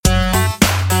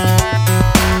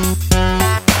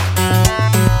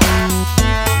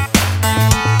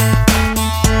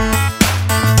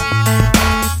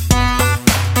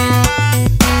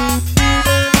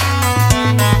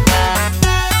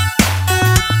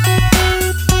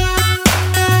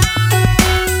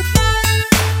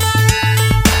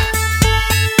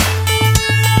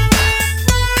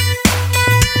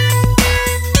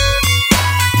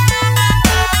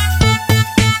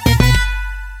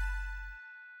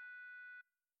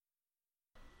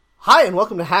Hi, and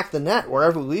welcome to Hack the Net, where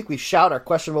every week we shout our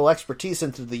questionable expertise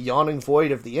into the yawning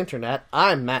void of the internet.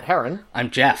 I'm Matt Herron. I'm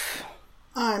Jeff.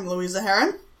 I'm Louisa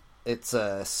Herron. It's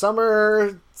a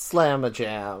summer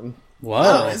slam-a-jam. Whoa.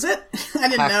 Oh, is it? I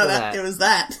didn't know that it was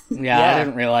that. Yeah, I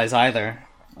didn't realize either.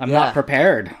 I'm not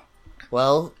prepared.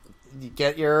 Well, you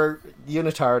get your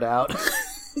unitard out.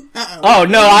 Uh-oh. Oh,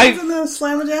 no, In the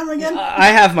Slam-a-Jam again? I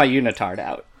have my unitard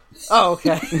out. Oh,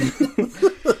 okay.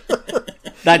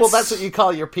 Well, that's what you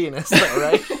call your penis, though,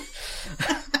 right?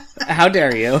 How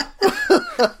dare you?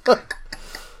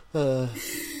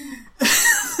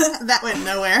 That went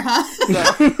nowhere, huh?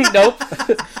 Nope.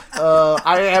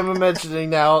 I am imagining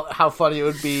now how funny it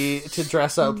would be to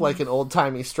dress up like an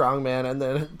old-timey strongman and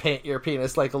then paint your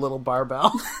penis like a little barbell.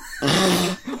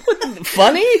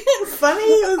 Funny? Funny?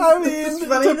 I mean, It's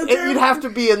funny to do. you'd have to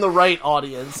be in the right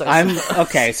audience.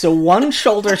 Okay, so one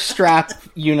shoulder strap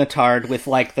unitard with,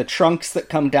 like, the trunks that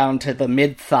come down to the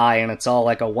mid-thigh, and it's all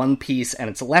like a one-piece, and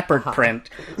it's leopard print,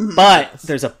 but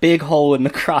there's a big hole in the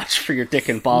crotch for your dick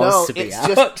and balls to be out.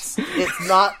 It's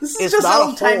not. This is it's just not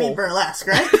old a timey hole. burlesque,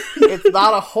 right? It's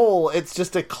not a hole. It's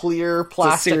just a clear It's a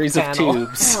plastic series panel. of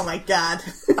tubes. Oh my god.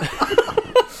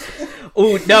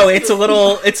 Ooh, no, it's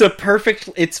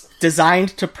designed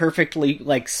to perfectly,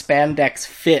 like, spandex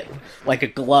fit, like a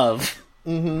glove,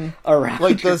 around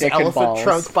Like your those dick and elephant balls.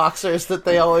 trunk boxers that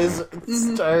they always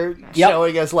start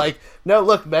showing as like, no,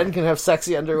 look, men can have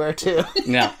sexy underwear too.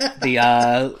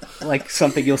 Yeah, like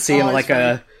something you'll see in it's like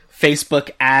a Facebook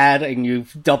ad, and you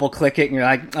double click it, and you're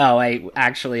like, oh wait,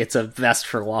 actually, it's a vest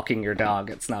for walking your dog.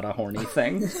 It's not a horny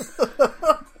thing.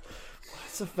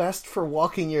 It's a vest for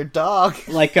walking your dog.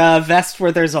 Like a vest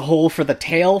where there's a hole for the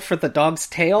tail, for the dog's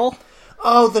tail.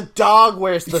 Oh, the dog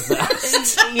wears the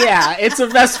vest. Yeah, it's a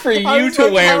vest for you was to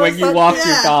like, wear how when is you that- walk your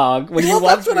Yeah. dog. When you Well,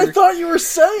 walk that's what your I thought you were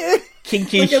saying.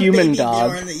 kinky Like a human baby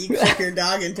dog. dorm that you kick your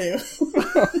dog into.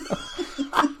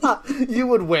 You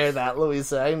would wear that,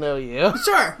 Louisa. I know you.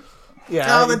 Sure.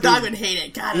 Yeah. Oh, the you'd dog be- would hate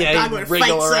it. God, the Yeah, dog you'd would fight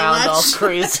wriggle so around all much.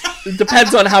 crazy. It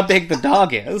depends on how big the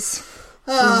dog is.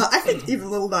 I think even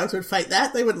little dogs would fight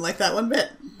that. They wouldn't like that one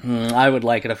bit. I would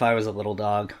like it if I was a little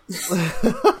dog.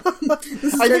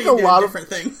 I think a lot of different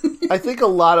thing. I think a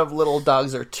lot of little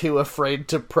dogs are too afraid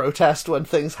to protest when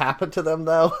things happen to them,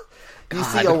 though. You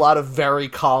see a lot of very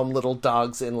calm little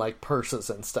dogs in, like, purses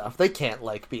and stuff. They can't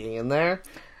like being in there.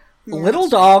 Little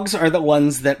dogs are the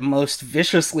ones that most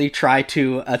viciously try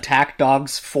to attack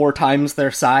dogs 4 times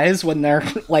their size when they're,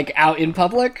 like, out in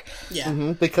public.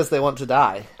 Yeah. Because they want to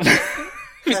die.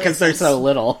 Because they're so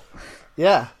little.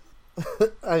 Yeah.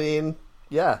 I mean,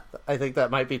 yeah, I think that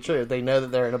might be true. They know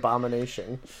that they're an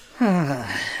abomination.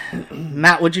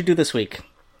 Matt, what'd you do this week?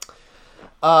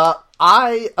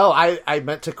 I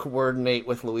meant to coordinate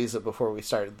with Louisa before we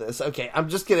started this. Okay,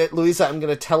 Louisa, I'm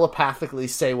gonna telepathically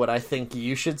say what I think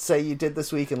you should say you did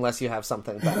this week, unless you have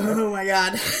something better. Oh my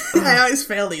god. I always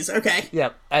fail these. Okay.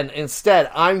 Yep, and instead,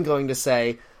 I'm going to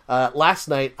say, last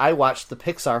night I watched the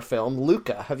Pixar film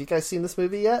Luca. Have you guys seen this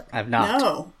movie yet? I've not.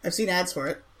 No. I've seen ads for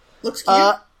it. Looks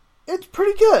cute. It's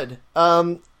pretty good.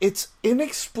 It's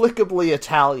inexplicably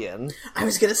Italian. I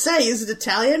was gonna say, is it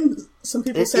Italian? Some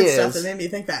people said stuff that made me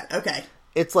think that. Okay.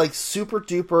 It's like super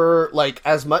duper, like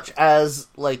as much as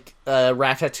like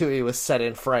Ratatouille was set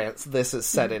in France, this is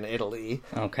set in Italy.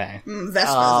 Okay.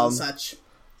 Vespas and such.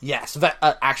 Yes,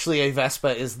 actually a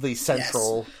Vespa is the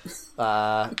central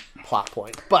plot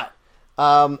point. But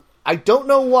I don't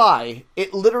know why.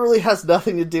 It literally has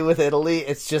nothing to do with Italy.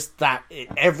 It's just that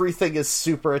everything is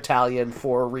super Italian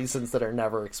for reasons that are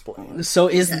never explained. So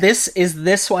is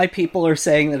this why people are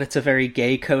saying that it's a very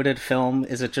gay-coded film?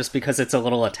 Is it just because it's a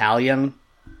little Italian?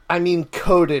 I mean,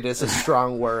 coded is a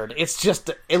strong word. It's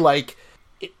just, it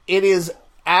is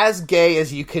as gay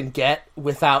as you can get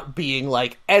without being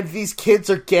like, and these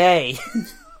kids are gay.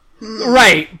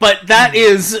 Right, but that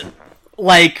is,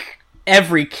 like,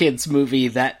 every kid's movie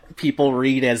that people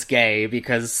read as gay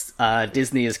because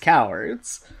Disney is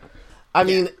cowards. I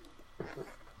mean,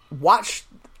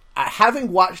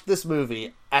 having watched this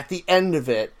movie, at the end of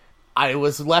it, I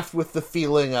was left with the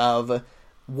feeling of,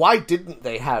 why didn't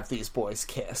they have these boys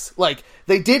kiss? Like,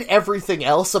 they did everything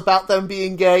else about them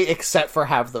being gay except for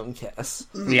have them kiss.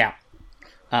 Yeah.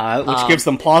 Which gives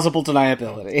them plausible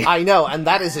deniability. I know, and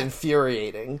that is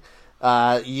infuriating.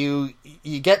 You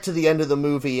get to the end of the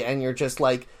movie and you're just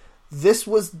like, this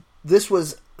was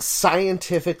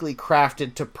scientifically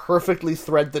crafted to perfectly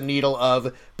thread the needle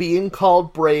of being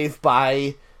called brave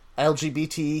by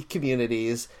LGBT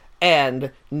communities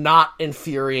and not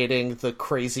infuriating the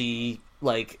crazy,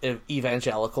 like,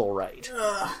 evangelical right.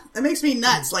 That makes me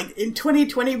nuts. Like, in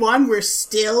 2021, we're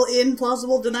still in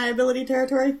plausible deniability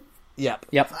territory? Yep.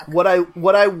 Yep. What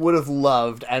I would have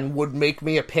loved and would make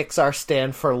me a Pixar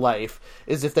stan for life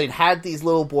is if they'd had these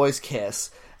little boys kiss,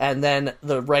 and then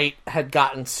the right had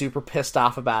gotten super pissed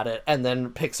off about it, and then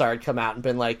Pixar had come out and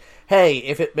been like, hey,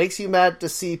 if it makes you mad to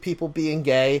see people being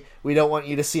gay, we don't want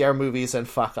you to see our movies and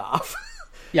fuck off.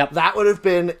 Yep. That would have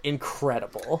been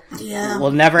incredible. Yeah.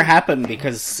 Will never happen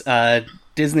because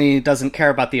Disney doesn't care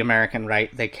about the American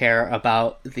right. They care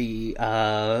about the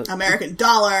American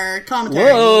dollar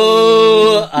commentary.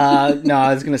 Whoa! No,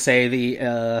 I was going to say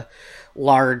the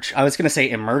I was going to say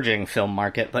emerging film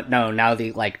market, but no, now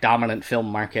the dominant film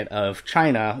market of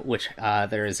China, which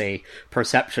there is a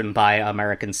perception by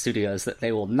American studios that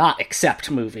they will not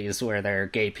accept movies where there are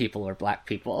gay people or black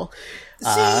people.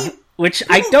 Which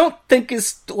I don't think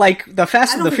is, the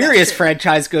Fast and the Furious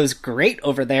franchise goes great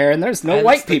over there, and there's no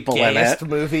white people in it. It's the gayest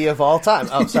movie of all time.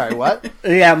 Oh, sorry, what?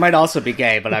 Yeah, it might also be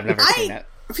gay, but I've never seen it.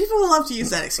 People will love to use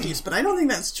that excuse, but I don't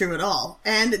think that's true at all.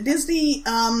 And Disney,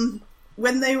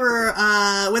 when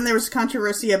there was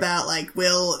controversy about,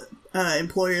 will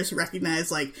employers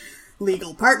recognize,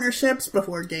 legal partnerships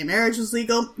before gay marriage was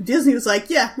legal, Disney was like,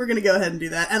 yeah, we're gonna go ahead and do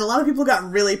that. And a lot of people got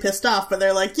really pissed off, but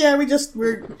they're like, yeah,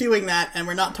 we're doing that, and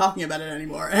we're not talking about it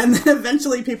anymore. And then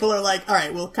eventually people are like,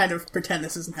 alright, we'll kind of pretend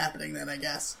this isn't happening then, I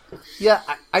guess. Yeah,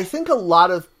 I think a lot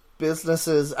of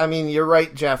businesses, I mean, you're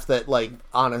right, Jeff, that,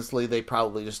 honestly, they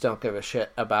probably just don't give a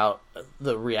shit about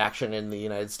the reaction in the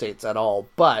United States at all.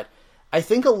 But I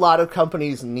think a lot of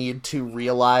companies need to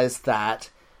realize that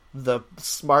the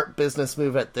smart business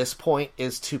move at this point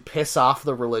is to piss off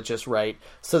the religious right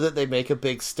so that they make a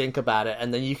big stink about it,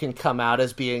 and then you can come out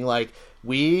as being like,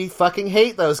 we fucking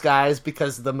hate those guys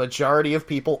because the majority of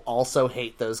people also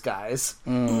hate those guys.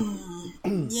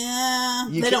 Yeah.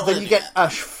 You get a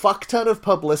fuck ton of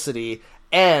publicity,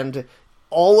 and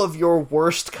all of your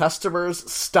worst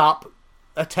customers stop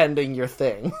attending your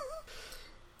thing.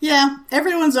 Yeah,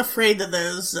 everyone's afraid that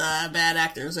those bad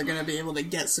actors are going to be able to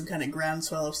get some kind of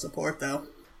groundswell of support, though.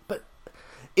 But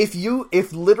if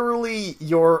literally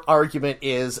your argument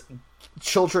is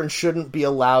children shouldn't be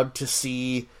allowed to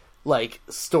see,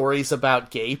 stories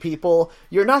about gay people,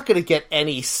 you're not going to get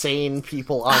any sane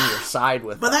people on your side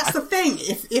with that. But that's the thing.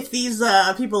 If these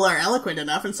people are eloquent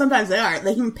enough, and sometimes they are,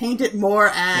 they can paint it more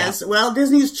as, well,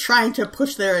 Disney's trying to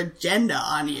push their agenda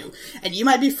on you. And you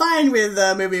might be fine with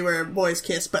a movie where boys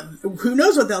kiss, but who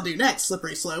knows what they'll do next,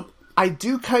 slippery slope. I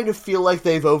do kind of feel like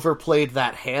they've overplayed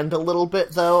that hand a little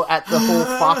bit, though, at the whole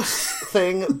Fox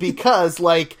thing, because,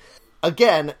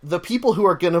 again, the people who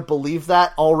are going to believe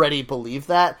that already believe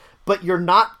that, but you're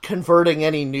not converting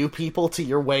any new people to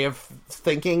your way of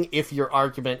thinking if your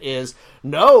argument is,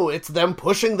 no, it's them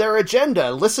pushing their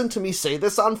agenda. Listen to me say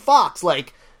this on Fox.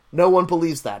 No one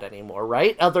believes that anymore,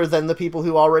 right? Other than the people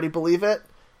who already believe it.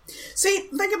 See,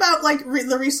 think about,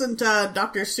 the recent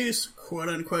Dr. Seuss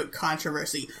quote-unquote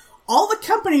controversy. All the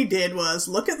company did was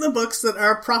look at the books that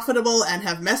are profitable and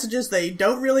have messages they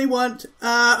don't really want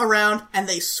around, and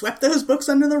they swept those books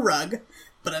under the rug.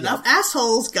 But enough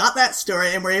assholes got that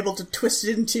story and were able to twist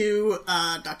it into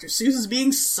Dr. Seuss is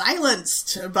being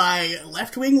silenced by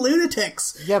left-wing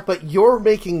lunatics. Yeah, but you're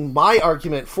making my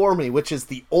argument for me, which is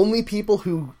the only people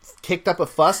who kicked up a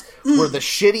fuss were the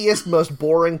shittiest, most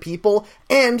boring people,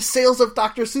 and sales of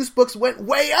Dr. Seuss books went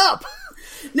way up!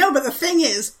 No, but the thing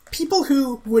is, people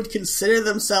who would consider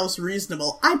themselves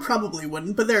reasonable, I probably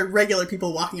wouldn't, but there are regular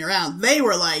people walking around, they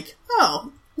were like,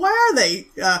 oh, why are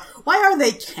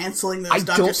they canceling those Dr. Seuss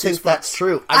books? I don't think that's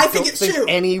true. I think it's true.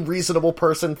 Any reasonable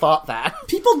person thought that.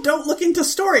 People don't look into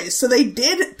stories, so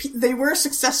they were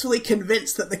successfully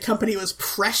convinced that the company was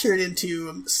pressured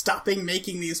into stopping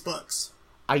making these books.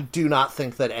 I do not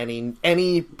think that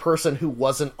any person who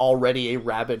wasn't already a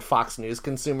rabid Fox News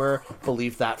consumer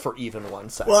believed that for even 1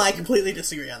 second. Well, I completely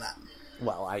disagree on that.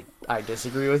 Well, I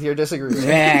disagree with your disagreement.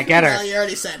 Yeah, get her. Well, you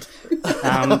already said.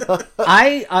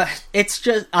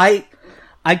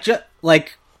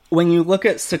 When you look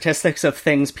at statistics of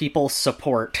things people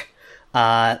support,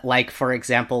 for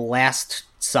example, last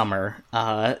summer,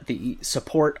 the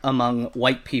support among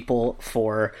white people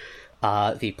for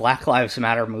the Black Lives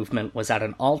Matter movement was at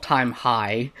an all-time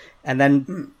high, and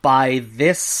then by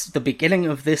the beginning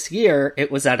of this year,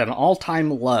 it was at an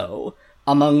all-time low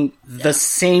among the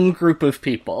same group of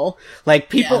people.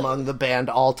 Among the band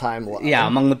All-Time Low. Yeah,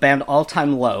 among the band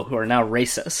All-Time Low, who are now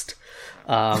racist.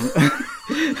 Now.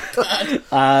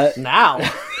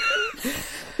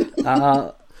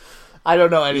 I don't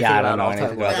know anything about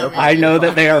All-Time Low. I know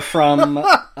that they are from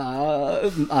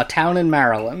a town in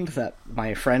Maryland that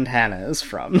my friend Hannah is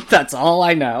from. That's all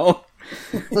I know.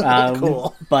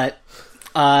 Cool. But,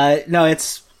 no,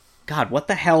 it's God, what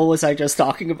the hell was I just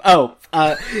talking about?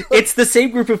 It's the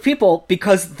same group of people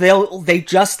because they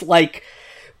just like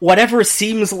whatever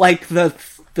seems like the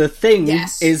thing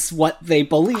is what they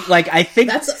believe. Like, I think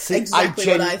that's exactly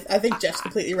what I think Jeff's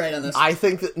completely right on this. I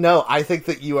think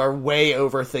that you are way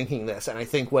overthinking this, and I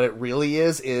think what it really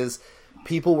is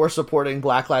people were supporting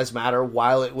Black Lives Matter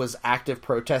while it was active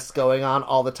protests going on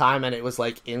all the time, and it was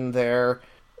like in their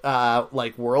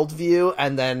like worldview,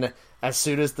 and then as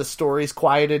soon as the stories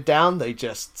quieted down, they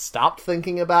just stopped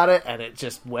thinking about it, and it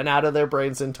just went out of their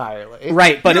brains entirely.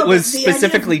 Right, but it was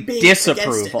specifically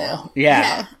disapproval.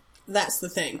 Yeah. That's the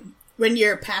thing. When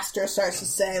your pastor starts to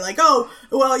say, like, oh,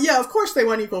 well, yeah, of course they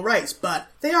want equal rights, but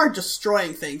they are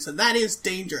destroying things, and that is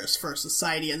dangerous for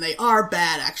society, and they are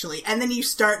bad, actually. And then you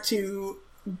start to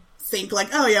think, like,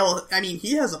 oh, yeah, well, I mean,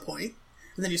 he has a point.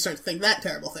 And then you start to think that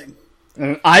terrible thing.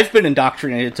 I've been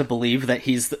indoctrinated to believe that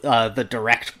he's the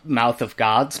direct mouth of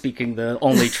God, speaking the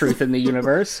only truth in the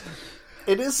universe.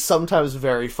 It is sometimes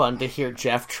very fun to hear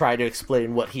Jeff try to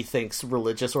explain what he thinks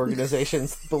religious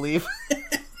organizations believe.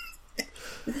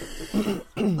 Oh,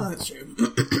 that's true.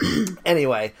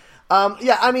 Anyway,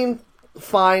 yeah, I mean,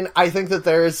 fine. I think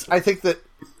that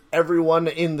everyone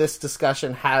in this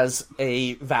discussion has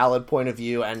a valid point of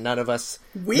view, and none of us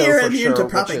we're immune to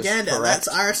propaganda. That's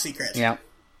our secret. Yeah.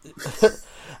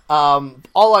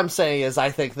 All I'm saying is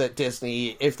I think that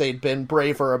Disney, if they'd been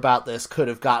braver about this, could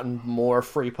have gotten more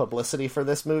free publicity for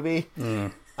this movie.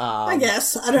 I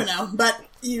guess. I don't know. But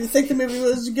you think the movie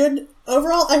was good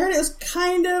overall? I heard it was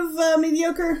kind of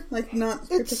mediocre. Like, not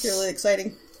particularly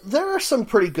exciting. There are some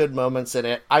pretty good moments in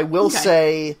it. I will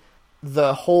say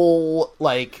the whole,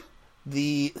 like,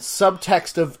 the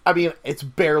subtext of... I mean, it's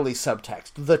barely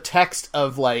subtext. The text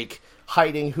of, like,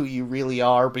 hiding who you really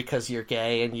are because you're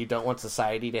gay and you don't want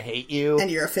society to hate you.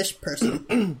 And you're a fish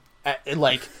person.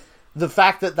 Like, the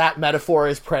fact that metaphor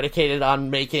is predicated on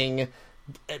making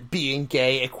being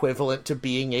gay equivalent to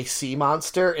being a sea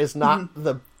monster is not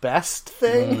the best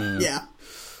thing. Yeah.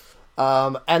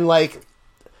 And, like,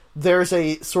 there's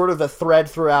a sort of a thread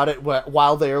throughout it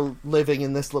while they're living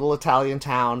in this little Italian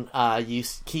town. You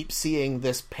keep seeing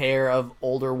this pair of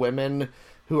older women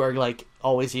who are, like,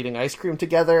 always eating ice cream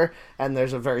together, and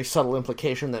there's a very subtle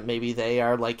implication that maybe they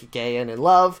are, like, gay and in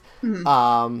love.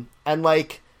 And,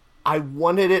 like, I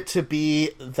wanted it to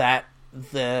be that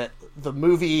the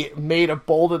movie made a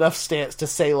bold enough stance to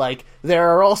say, like, there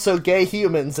are also gay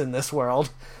humans in this world.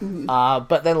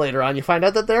 But then later on you find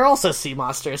out that they're also sea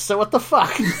monsters, so what the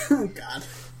fuck? Oh, God.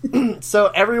 So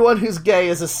everyone who's gay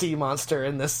is a sea monster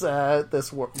in this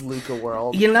Luca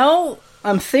world. You know,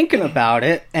 I'm thinking about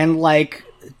it, and, like,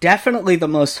 definitely the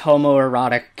most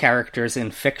homoerotic characters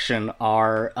in fiction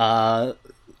are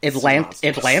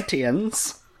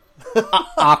Atlanteans.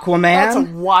 Aquaman. That's a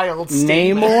wild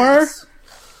statement. Namor.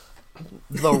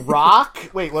 The Rock?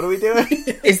 Wait, what are we doing?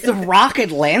 Is The Rock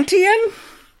Atlantean?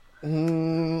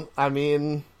 I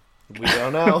mean, we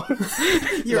don't know.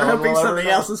 You're hoping something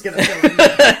else is going to fill in.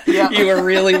 Yeah. You were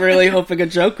really, really hoping a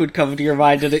joke would come to your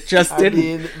mind, and it just didn't. I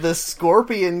mean, the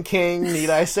Scorpion King, need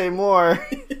I say more?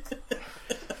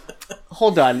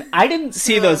 Hold on, I didn't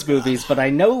see those movies, but I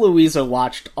know Louisa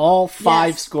watched all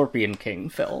 5 Scorpion King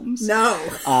films. No.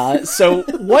 So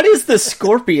what is the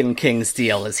Scorpion King's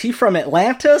deal? Is he from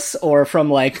Atlantis, or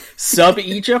from, like,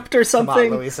 sub-Egypt or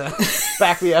something? Come on, Louisa.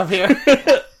 Back me up here.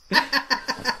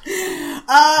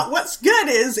 What's good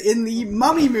is, in the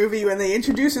Mummy movie, when they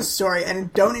introduce his story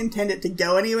and don't intend it to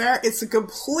go anywhere, it's a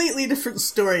completely different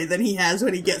story than he has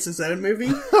when he gets his own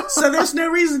movie. So there's no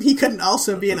reason he couldn't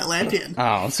also be an Atlantean.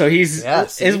 Oh, so he's...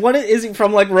 Is he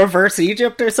from, like, reverse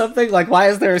Egypt or something? Like, why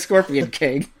is there a Scorpion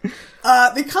King?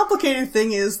 The complicated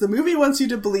thing is, the movie wants you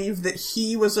to believe that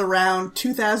he was around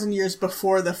 2,000 years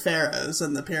before the pharaohs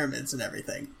and the pyramids and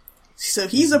everything. So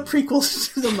he's a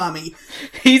prequel to the Mummy.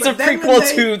 He's a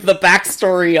prequel to the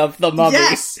backstory of the Mummy.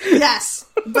 Yes.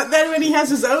 But then when he has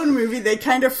his own movie, they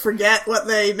kind of forget what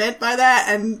they meant by that,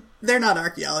 and they're not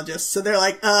archaeologists, so they're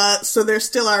like, so there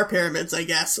still are pyramids, I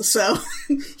guess. So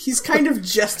he's kind of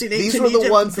just in ancient Egypt. These were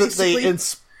the ones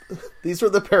that these were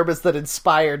the pyramids that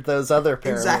inspired those other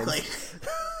pyramids. Exactly.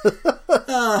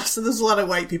 So there's a lot of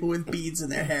white people with beads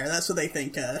in their hair. That's what they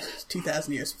think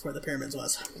 2,000 years before the pyramids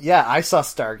was. Yeah, I saw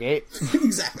Stargate.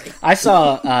 Exactly. I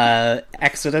saw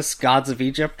Exodus, Gods of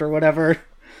Egypt, or whatever.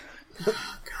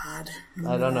 Oh, God.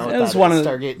 I don't know what it was one of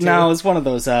Stargate 2. No, it was one of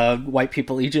those white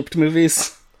people Egypt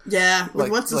movies. Yeah,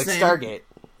 with what's his name? Stargate.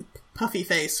 Puffy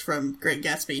face from Great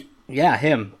Gatsby. Yeah,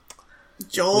 him.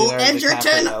 Joel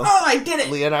Edgerton. Oh, I did it.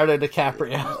 Leonardo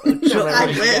DiCaprio. I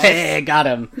wish. Hey, got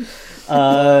him.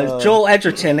 Joel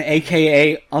Edgerton,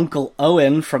 a.k.a. Uncle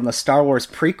Owen from the Star Wars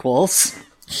prequels.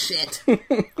 Shit.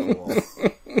 Cool.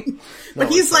 But one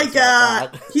he's cares like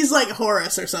about that. he's like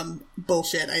Horus or some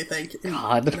bullshit, I think. in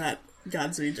God. That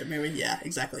God's Egypt movie. Yeah,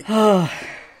 exactly.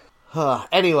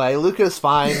 Anyway, Luca's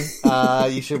fine.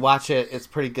 You should watch it. It's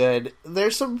pretty good.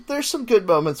 There's some good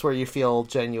moments where you feel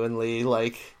genuinely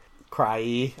like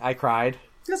cry-y. I cried.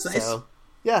 That's nice. So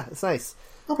yeah, it's nice.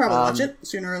 I'll probably watch it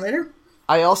sooner or later.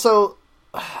 I also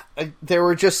there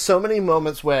were just so many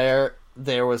moments where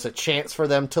there was a chance for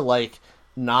them to like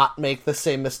not make the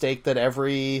same mistake that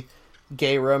every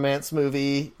gay romance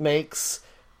movie makes,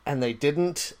 and they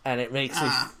didn't, and it makes me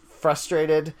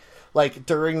frustrated. Like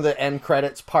during the end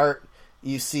credits part,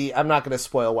 you see, I'm not going to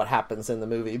spoil what happens in the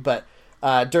movie, but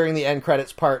during the end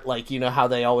credits part, like, you know how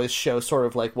they always show sort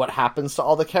of like what happens to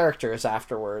all the characters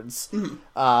afterwards.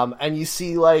 And you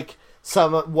see like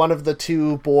one of the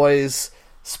two boys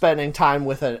spending time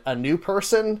with a new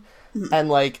person. And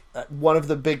like one of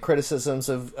the big criticisms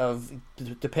of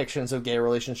depictions of gay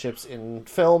relationships in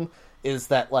film is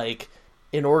that like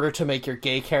in order to make your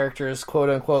gay characters quote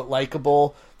unquote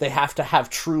likable, they have to have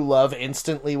true love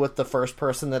instantly with the first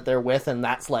person that they're with, and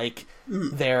that's like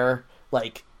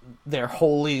their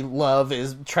holy love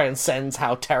transcends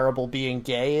how terrible being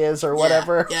gay is or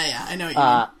whatever. Yeah, I know what you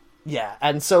mean. Yeah,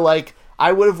 and so like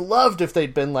I would have loved if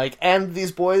they'd been like, and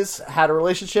these boys had a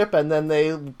relationship, and then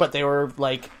they were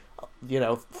like, you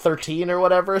know, 13 or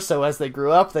whatever. So as they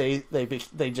grew up, they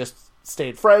just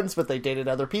stayed friends, but they dated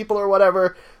other people or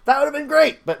whatever. That would have been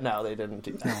great, but no, they didn't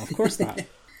do that. No, of course not.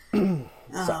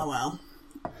 Oh, well.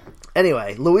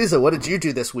 Anyway, Louisa, what did you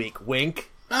do this week? Wink.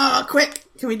 Oh, quick!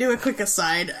 Can we do a quick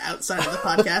aside outside of the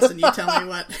podcast, and you tell me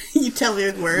what you tell me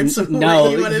with words? No,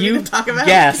 what you wanted me to talk about.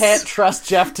 Yes. Can't trust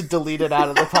Jeff to delete it out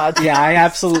of the podcast. Yeah, I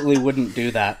absolutely wouldn't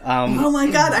do that. Oh my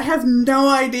god, I have no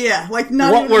idea. Like,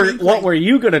 not what were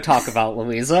you going to talk about,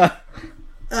 Louisa?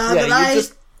 That I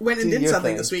just went and do did your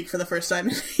something thing. this week for the first time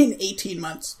in 18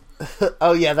 months.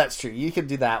 Oh yeah, that's true. You could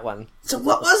do that one. So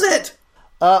what was it?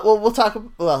 Well, we'll talk.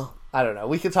 Well, I don't know.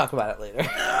 We can talk about it later.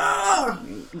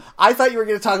 I thought you were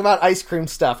going to talk about ice cream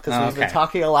stuff because we've been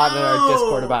talking a lot in our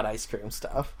Discord about ice cream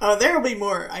stuff. Oh, there will be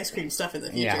more ice cream stuff in the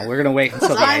future. Yeah, we're going to wait until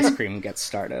the ice cream gets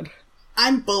started.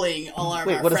 I'm bullying all our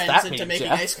what does friends that into mean, making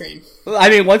Jeff? ice cream. I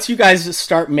mean, once you guys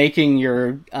start making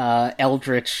your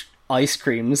Eldritch ice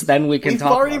creams, then we can We've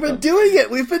talk already about been them. doing it.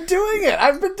 We've been doing it.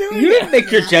 I've been doing You it. didn't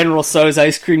make your General Tso's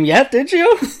ice cream yet, did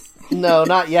you? No,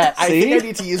 not yet. I See? think I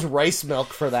need to use rice milk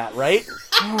for that, right?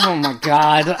 Oh my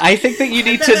god. I think that you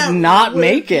need Bet to that not would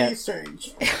make be it.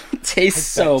 strange. It tastes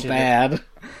so you bad.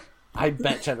 I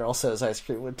bet General Tso's ice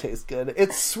cream would taste good.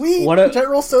 It's sweet. What a-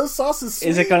 General Tso's sauce is sweet.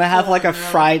 Is it going to have like a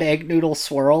fried egg noodle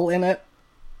swirl in it?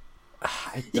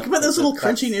 You can put those little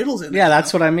crunchy noodles in there. Yeah,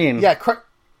 that's what I mean. Yeah,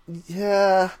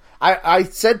 yeah. I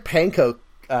said panko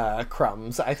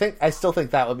crumbs. I still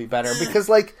think that would be better because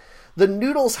like the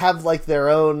noodles have like their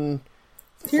own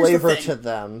Here's the flavor thing. to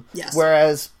them. Yes.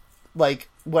 Whereas like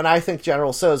when I think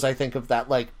General Tso's, I think of that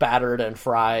like battered and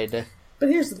fried, But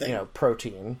here's the thing.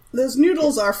 protein. Those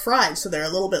noodles are fried, so they're a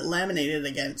little bit laminated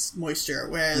against moisture,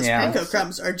 whereas Yeah. panko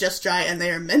crumbs are just dry, and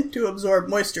they are meant to absorb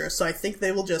moisture, so I think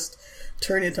they will just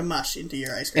turn into mush into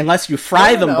your ice cream. Unless you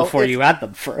fry them no, before if- you add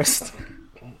them first.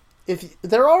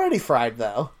 They're already fried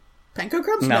though. Panko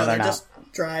crumbs? No, No, they're they're not. just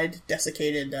dried,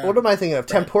 desiccated... What am I thinking of?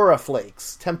 Tempura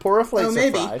flakes. Tempura flakes Oh,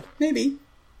 maybe. are fried. Maybe.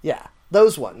 Yeah,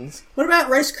 those ones. What about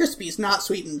Rice Krispies, not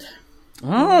sweetened?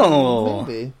 Oh.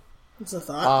 Maybe. That's a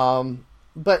thought.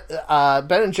 But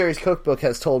Ben and Jerry's cookbook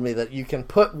has told me that you can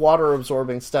put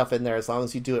water-absorbing stuff in there as long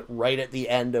as you do it right at the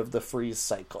end of the freeze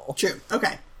cycle. True.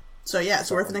 Okay. So yeah, it's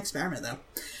worth an experiment, though.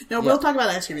 No, we'll talk about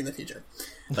ice cream in the future.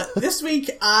 But this week,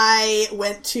 I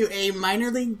went to a minor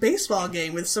league baseball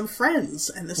game with some friends,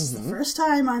 and this is the first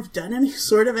time I've done any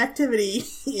sort of activity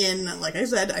in, like I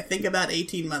said, I think about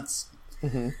 18 months.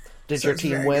 Did So your it's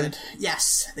team very win? good.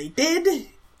 Yes, they did.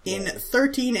 In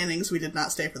 13 innings, we did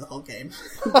not stay for the whole game,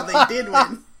 but they did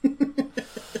win.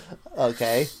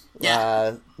 Okay.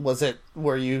 Yeah.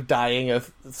 Were you dying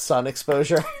of sun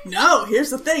exposure? No, here's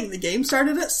the thing. The game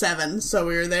started at 7, so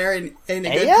we were there in a good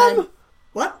AM? time.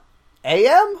 What?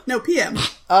 AM? No, PM.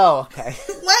 Oh, okay.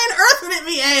 Why on earth would it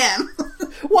be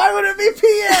AM? Why would it be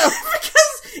PM?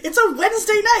 Because it's a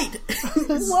Wednesday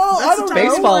night. Well, I don't know.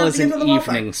 Baseball We're at is the an end of the ballpark.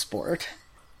 evening sport.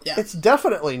 Yeah. It's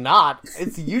definitely not.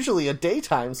 It's usually a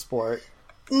daytime sport.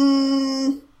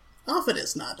 Often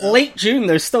it's not. Though. Late June,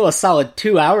 there's still a solid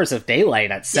 2 hours of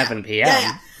daylight at 7 p.m.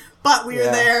 Yeah. But we were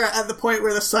Yeah. there at the point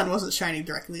where the sun wasn't shining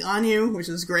directly on you, which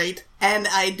is great. And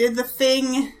I did the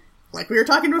thing like we were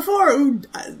talking before,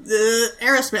 the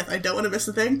Aerosmith, I don't want to miss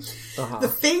a thing. The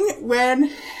thing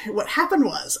what happened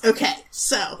was, okay,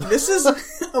 so this is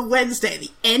a Wednesday,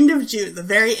 the end of June, the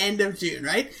very end of June,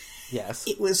 right? Yes.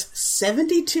 It was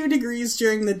 72 degrees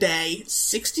during the day,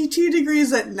 62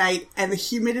 degrees at night, and the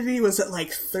humidity was at like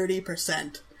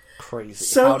 30%. Crazy.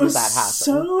 So How it did was that happen?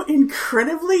 so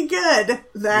incredibly good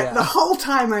that Yeah. the whole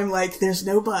time I'm like, there's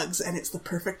no bugs, and it's the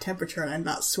perfect temperature, and I'm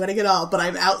not sweating at all, but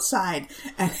I'm outside,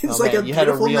 and it's like Man, a you had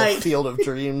a beautiful real night. Field of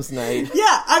Dreams night.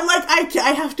 Yeah, I'm like,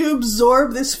 I have to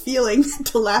absorb this feeling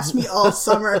to last me all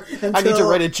summer until I need to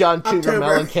write a John Cougar October.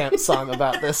 Mellencamp song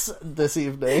about this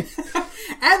evening.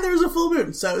 And there was a full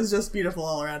moon, so it was just beautiful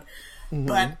all around. Mm-hmm.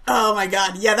 But, oh my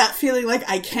god, yeah, that feeling like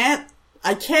I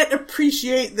can't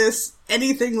appreciate this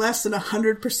anything less than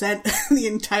 100% the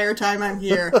entire time I'm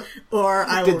here, or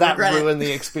I will Did that regret ruin it.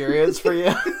 the experience for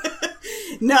you?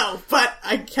 No, but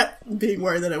I kept being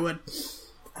worried that it would.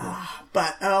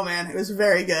 But, oh man, it was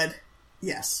very good.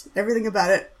 Yes, everything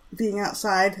about it, being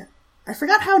outside. I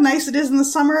forgot how nice it is in the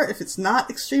summer if it's not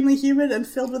extremely humid and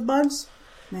filled with bugs.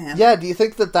 Man. Yeah, do you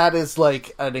think that is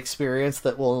like an experience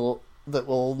that will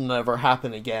never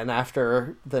happen again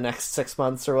after the next 6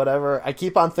 months or whatever? I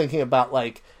keep on thinking about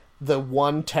like the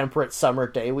one temperate summer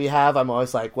day we have. I'm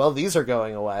always like, well, these are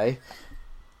going away.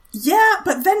 Yeah,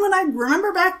 but then when I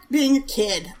remember back being a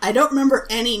kid, I don't remember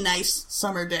any nice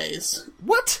summer days.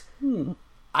 What?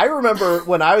 I remember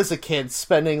when I was a kid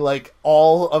spending like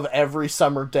all of every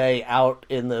summer day out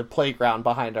in the playground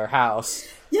behind our house.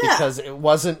 Yeah. Because it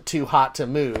wasn't too hot to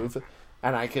move,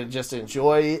 and I could just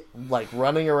enjoy like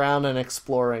running around and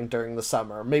exploring during the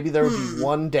summer. Maybe there would be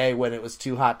one day when it was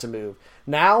too hot to move.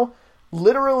 Now,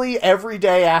 literally every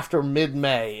day after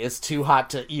mid-May is too hot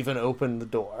to even open the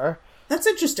door. That's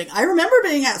interesting. I remember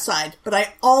being outside, but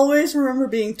I always remember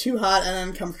being too hot and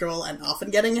uncomfortable and often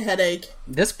getting a headache.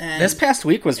 This past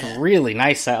week was really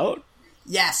nice out.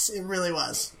 Yes, it really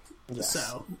was. Yes.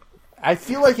 So, I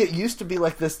feel like it used to be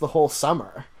like this the whole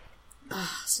summer.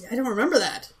 see, I don't remember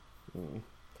that.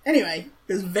 Anyway,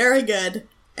 it was very good,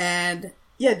 and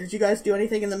yeah, did you guys do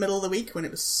anything in the middle of the week when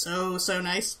it was so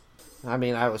nice? I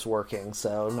mean, I was working,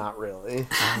 so not really.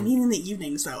 I mean in the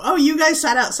evenings, though. Oh, you guys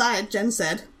sat outside, Jen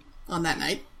said, on that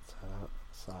night.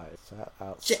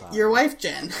 Outside. Your wife,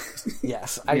 Jen.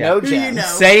 Yes, I Yeah. know Who Jen. you know?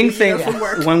 Saying Who you know things from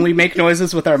work. when we make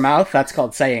noises with our mouth, that's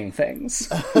called saying things.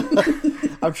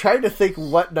 I'm trying to think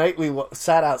what night we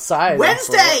sat outside.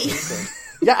 Wednesday!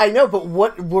 Yeah, I know, but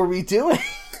what were we doing?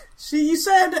 You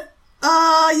said,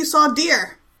 you saw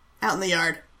deer out in the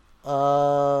yard.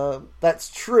 That's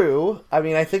true. I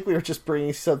mean, I think we were just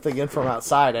bringing something in from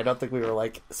outside. I don't think we were,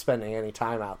 like, spending any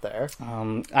time out there.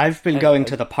 I've been going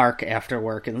to the park after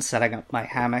work and setting up my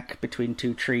hammock between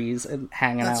two trees and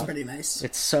hanging That's out. pretty nice.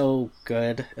 It's so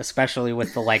good, especially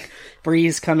with the like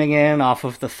breeze coming in off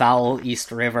of the foul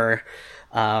East River.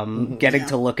 Getting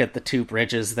to look at the two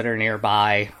bridges that are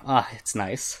nearby. It's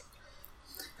nice.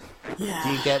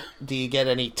 Yeah. Do you get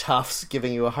any toughs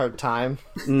giving you a hard time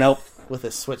Nope. with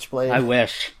a switchblade? I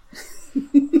wish.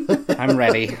 I'm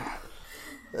ready.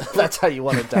 That's how you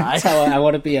want to die. That's how I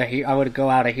want to be I want to go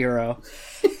out a hero.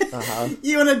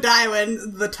 You want to die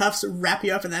when the tufts wrap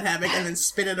you up in that hammock and then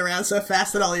spin it around so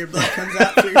fast that all your blood comes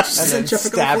out through And then centrifugal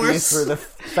stab you force. through the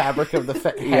fabric of the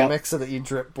hammock so that you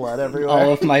drip blood everywhere.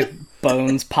 All of my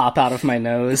bones pop out of my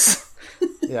nose.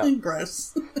 Yeah.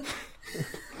 Gross.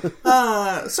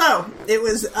 So, it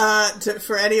was,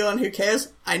 for anyone who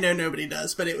cares, I know nobody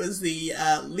does, but it was the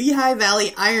Lehigh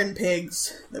Valley Iron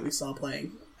Pigs that we saw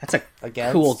playing. That's a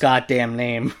Against? cool goddamn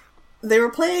name. They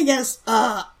were playing against,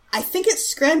 I think it's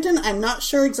Scranton, I'm not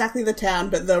sure exactly the town,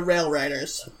 but the Rail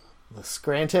Riders. The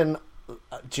Scranton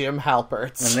Jim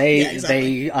Halperts. And they Yeah,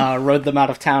 exactly. they rode them out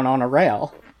of town on a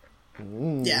rail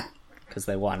Yeah, because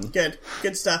they won. good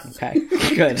stuff. Okay,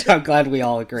 good. I'm glad we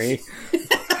all agree.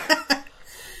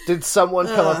 Did someone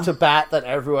come up to bat that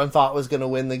everyone thought was going to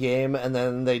win the game, and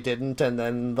then they didn't, and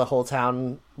then the whole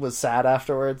town was sad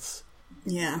afterwards?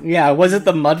 Yeah. Yeah, was it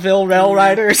the Mudville Rail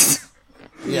Riders?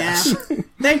 Yeah.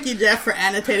 Thank you, Jeff, for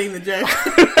annotating the joke.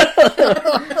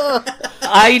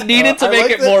 I needed to I make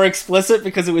like it that- more explicit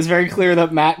because it was very clear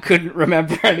that Matt couldn't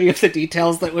remember any of the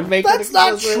details that would make That's it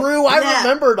not explicit. true. I Yeah.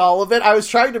 remembered all of it. I was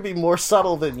trying to be more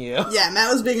subtle than you. Yeah,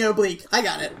 Matt was being oblique. I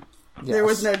got it. There Yes.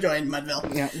 was no joy in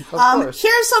Mudville. Yeah. Of course.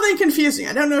 Here's something confusing.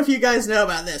 I don't know if you guys know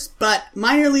about this, but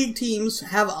minor league teams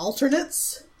have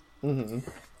alternates. Mm-hmm.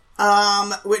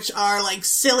 Which are like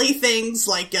silly things,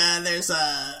 like there's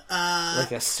a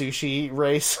Like a sushi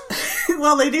race.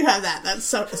 well, they do have that.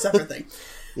 That's a separate thing.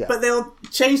 Yeah. But they'll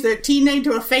change their team name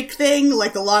to a fake thing,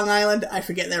 like the Long Island. I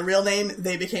forget their real name.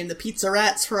 They became the Pizza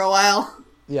Rats for a while.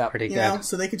 Yeah. Pretty You good. know,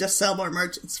 so they could just sell more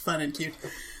merch. It's fun and cute.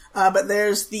 But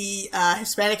there's the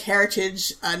Hispanic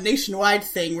Heritage nationwide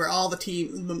thing where all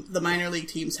the minor league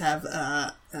teams have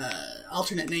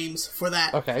alternate names for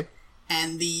that. Okay.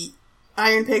 And the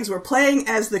Iron Pigs were playing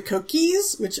as the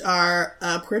Coquis, which are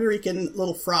Puerto Rican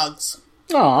little frogs.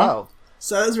 Aw. Oh.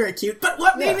 So it was very cute. But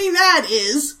what made me mad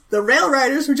is the Rail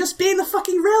Riders were just being the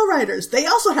fucking Rail Riders. They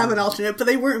also have an alternate, but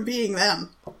they weren't being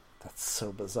them. That's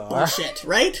so bizarre. Bullshit,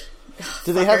 right?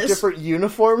 Do they have Fuckers. different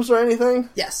uniforms or anything?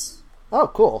 Yes. Oh,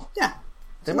 cool. Yeah.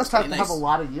 They So must that's have to pretty have a nice.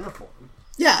 lot of uniforms.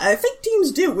 Yeah, I think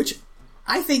teams do, which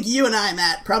I think you and I,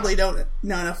 Matt, probably don't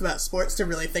know enough about sports to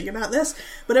really think about this,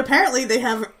 but apparently they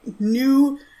have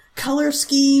new color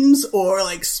schemes or,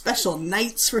 like, special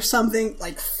nights for something,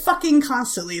 like, fucking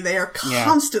constantly. They are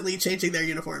constantly changing their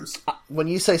uniforms. When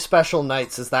you say special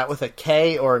nights, is that with a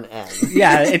K or an N?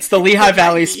 Yeah, it's the Lehigh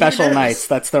Valley Who Special knows? Knights.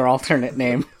 That's their alternate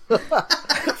name.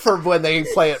 For when they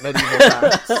play at medieval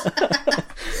times.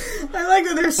 I like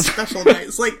that they're special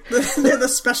nights. Like, they're the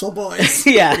special boys.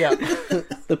 Yeah. Yeah.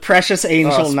 The Precious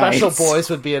Angel Knights. Special Boys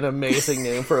would be an amazing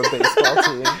name for a baseball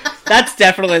team. That's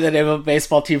definitely the name of a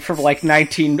baseball team from, like,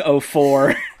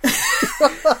 1904.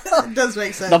 It does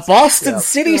make sense. The Boston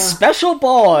City Special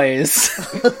Boys.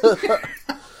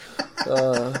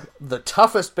 The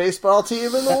toughest baseball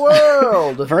team in the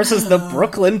world. Versus the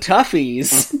Brooklyn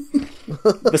Toughies.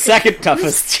 The second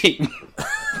toughest team.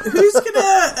 Who's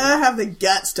gonna have the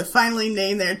guts to finally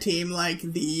name their team like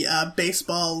the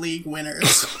baseball league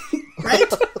winners? Right?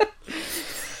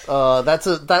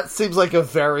 That seems like a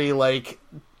very, like,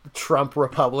 Trump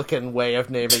Republican way of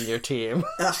naming your team.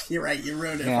 Ugh, you're right. You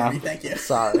ruined it Yeah. for me. Thank you.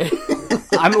 Sorry.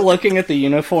 I'm looking at the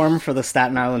uniform for the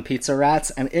Staten Island Pizza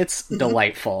Rats, and it's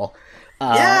delightful.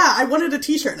 Yeah, I wanted a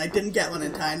t-shirt and I didn't get one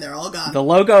in time. They're all gone. The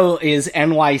logo is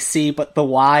NYC, but the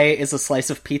Y is a slice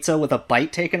of pizza with a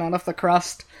bite taken out of the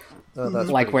crust. Oh, that's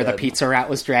Like pretty where the good. pizza rat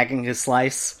was dragging his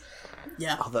slice.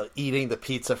 Yeah. Although eating the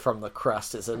pizza from the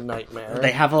crust is a nightmare.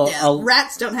 They have a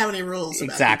Rats don't have any rules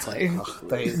about exactly.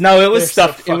 pizza. No, it was they're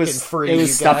so stuffed. It fucking was free, it was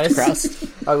you stuffed guys.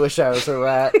 crust. I wish I was a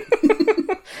rat.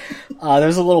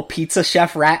 There's a little pizza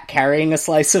chef rat carrying a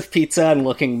slice of pizza and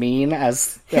looking mean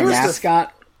as their Here's the-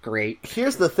 mascot. Great.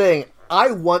 Here's the thing. I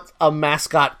want a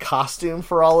mascot costume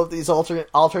for all of these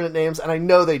alternate names, and I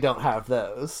know they don't have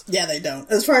those. Yeah, they don't.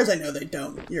 As far as I know, they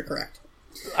don't. You're correct.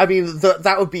 I mean,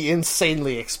 that would be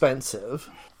insanely expensive,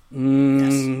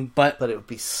 But but it would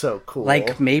be so cool.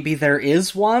 like maybe there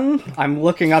is one. I'm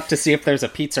looking up to see if there's a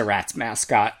Pizza Rats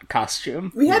mascot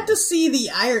costume. We had to see the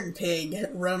Iron Pig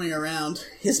roaming around.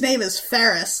 His name is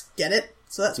Ferris. Get it?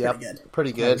 So that's yep, pretty good.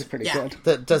 pretty That's good. pretty Yeah.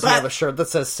 good. Does he But- have a shirt that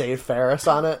says "Save Ferris"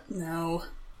 on it? No.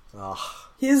 Ugh.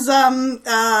 His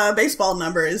baseball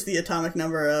number is the atomic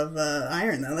number of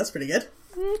iron, though. That's pretty good.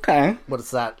 Okay. What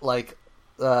is that, like,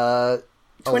 20,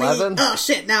 11? Oh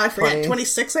shit! Now I forget. 20?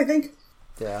 26, I think.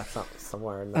 Yeah,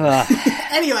 somewhere in there.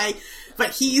 Anyway, but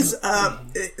he's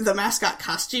the mascot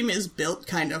costume is built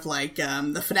kind of like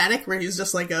the Fanatic, where he's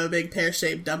just like a big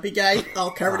pear-shaped dumpy guy,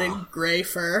 all covered in gray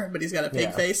fur, but he's got a pig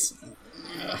Yeah. face.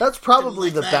 That's probably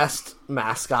like the that. best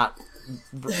mascot,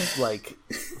 like,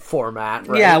 format,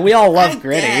 right? Yeah, we all love I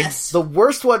Gritty. guess. The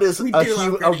worst one is We a do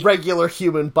love a Gritty. regular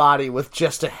human body with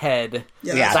just a head.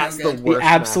 Yeah, That's no the good. worst. The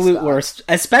absolute mascot. worst.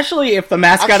 Especially if the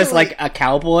mascot is Actually- like a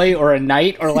cowboy or a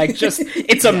knight or like just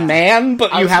it's a man,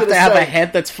 but I you was have to gonna have a say-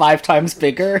 head that's 5 times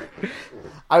bigger.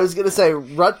 I was gonna say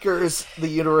Rutgers, the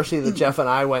university that Jeff and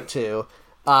I went to,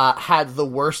 had the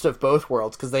worst of both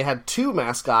worlds because they had two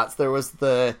mascots. There was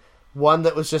the one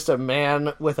that was just a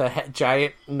man with a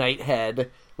giant knight head,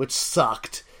 which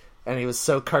sucked, and he was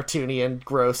so cartoony and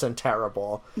gross and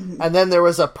terrible. And then there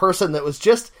was a person that was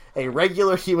just a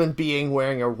regular human being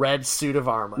wearing a red suit of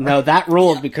armor. No, that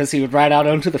ruled because he would ride out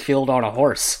onto the field on a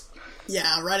horse.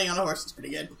 Yeah, riding on a horse is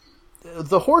pretty good.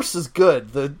 The horse is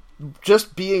good.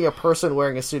 Just being a person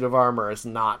wearing a suit of armor is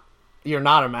not. You're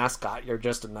not a mascot. You're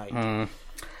just a knight.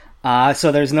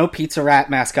 So there's no Pizza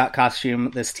Rat mascot costume.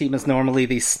 This team is normally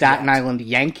the Staten Island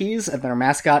Yankees, and their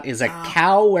mascot is a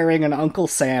cow wearing an Uncle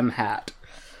Sam hat.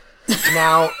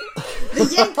 Now, The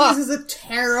Yankees is a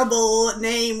terrible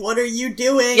name. What are you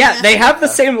doing? Yeah, they have the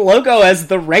same logo as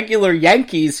the regular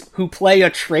Yankees, who play a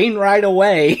train ride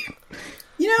away.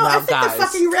 You know, I Now, think guys. the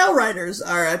fucking Rail Riders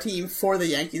are a team for the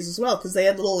Yankees as well, because they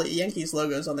had little Yankees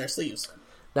logos on their sleeves.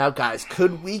 guys,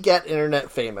 could we get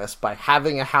internet famous by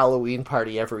having a Halloween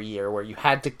party every year where you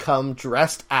had to come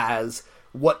dressed as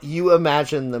what you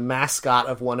imagine the mascot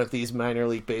of one of these minor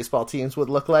league baseball teams would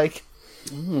look like?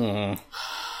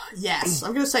 Yes,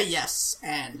 I'm gonna say yes,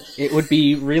 and... It would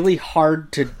be really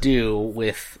hard to do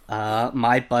with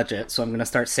my budget, so I'm going to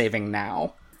start saving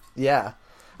now. Yeah.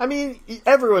 I mean,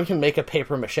 everyone can make a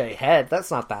papier-mâché head.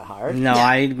 That's not that hard. No,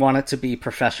 I want it to be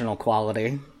professional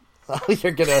quality.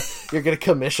 You're gonna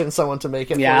commission someone to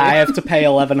make it Yeah, for you? I have to pay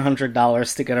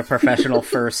 $1,100 to get a professional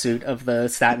fursuit of the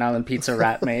Staten Island Pizza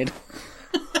Rat made.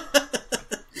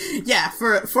 Yeah,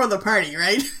 for the party,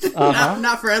 right?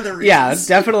 Not for other reasons. Yeah,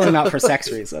 definitely not for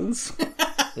sex reasons.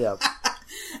 Yeah.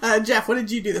 Jeff, what did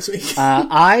you do this week?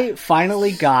 I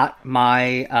finally got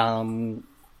my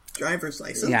Driver's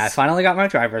license. Yeah, I finally got my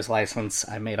driver's license.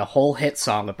 I made a whole hit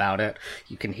song about it.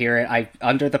 You can hear it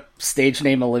under the stage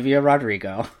name Olivia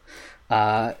Rodrigo.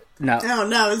 No. Oh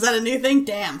no, is that a new thing?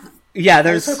 Damn. Yeah,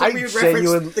 there's we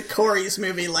referenced the Corey's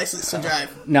movie License to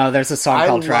Drive. No, there's a song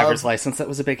called Driver's License that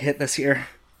was a big hit this year.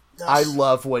 I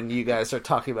love when you guys are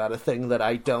talking about a thing that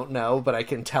I don't know, but I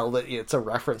can tell that it's a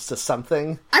reference to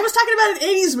something. I was talking about an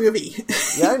 80s movie.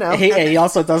 Yeah, I know. He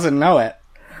also doesn't know it.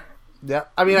 Yeah,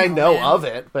 I mean, I know of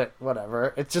it, but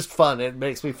whatever. It's just fun. It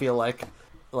makes me feel like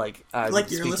I'm like you're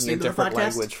speaking listening a to the different podcast?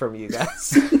 language from you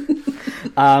guys.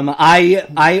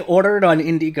 I ordered on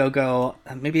Indiegogo,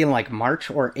 maybe in like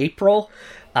March or April,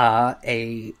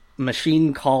 a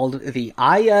machine called the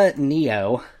Aya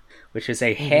Neo, which is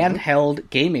a handheld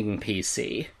gaming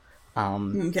PC.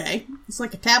 Okay. It's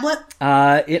like a tablet?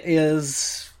 It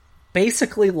is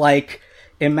basically like,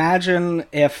 imagine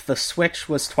if the Switch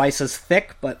was twice as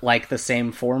thick, but like the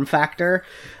same form factor.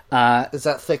 Is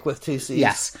that thick with two C's?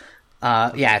 Yes.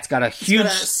 Yeah, it's got a huge...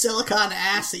 It's got a silicone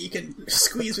ass that you can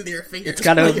squeeze with your fingers. It's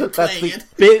got a... while you're playing it.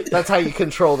 big, That's how you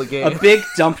control the game. a big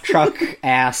dump truck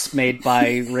ass made by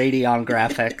Radeon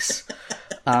Graphics.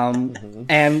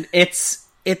 And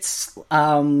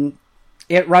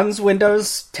it runs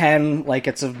Windows 10 like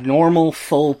it's a normal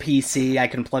full PC. I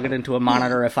can plug it into a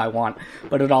monitor if I want,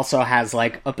 but it also has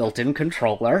like a built-in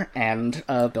controller and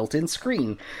a built-in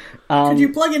screen. Could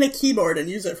you plug in a keyboard and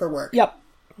use it for work? Yep.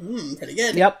 Pretty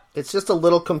good. Yep. It's just a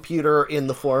little computer in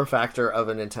the form factor of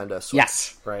a Nintendo Switch.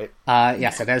 Yes. Right?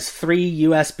 Yes, it has 3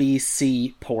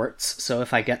 USB-C ports, so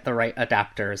if I get the right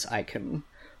adapters, I can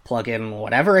plug in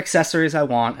whatever accessories I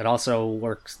want. It also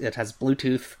works, it has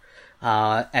Bluetooth,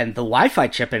 and the Wi-Fi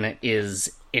chip in it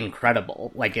is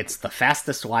incredible. Like, it's the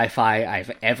fastest Wi-Fi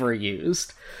I've ever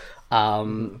used.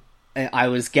 I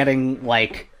was getting,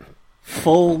 like,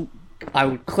 full... I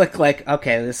would click, like,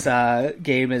 okay, this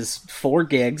game is 4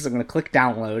 gigs, I'm gonna click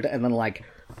download, and then, like,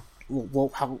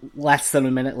 less than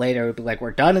a minute later, it would be like,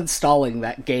 we're done installing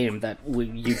that game that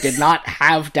you did not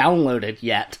have downloaded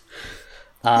yet.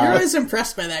 You're always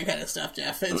impressed by that kind of stuff,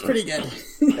 Jeff. It's pretty good.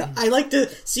 I like to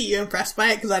see you impressed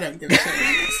by it, because I don't give a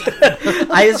shit about that stuff.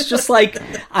 It's just like,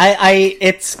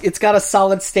 it's got a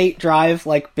solid state drive,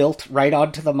 like, built right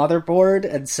onto the motherboard,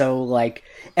 and so, like,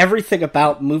 everything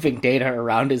about moving data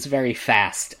around is very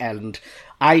fast, and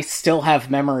I still have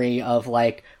memory of,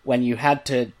 like, when you had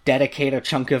to dedicate a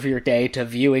chunk of your day to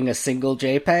viewing a single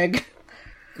JPEG.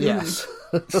 Yes.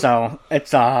 So,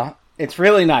 it's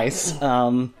really nice.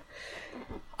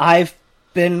 I've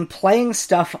been playing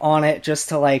stuff on it just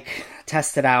to, like,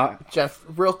 test it out. Jeff,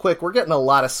 real quick, we're getting a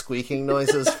lot of squeaking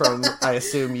noises from, I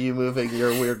assume, you moving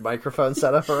your weird microphone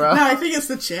setup around. No, I think it's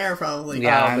the chair, probably.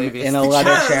 Yeah, I'm maybe in it's a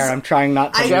leather because chair. I'm trying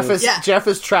not to move. Jeff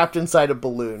is trapped inside a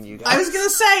balloon, you guys. I was gonna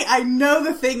say, I know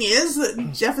the thing is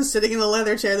that Jeff is sitting in a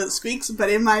leather chair that squeaks,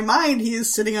 but in my mind, he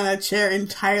is sitting on a chair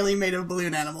entirely made of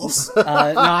balloon animals. No,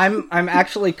 I'm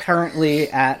actually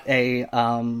currently at a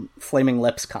Flaming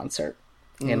Lips concert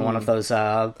in one of those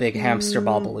big hamster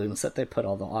ball balloons that they put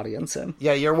all the audience in.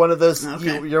 Yeah, you're one of those.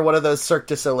 Okay. You're one of those Cirque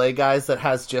du Soleil guys that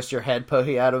has just your head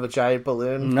poking out of a giant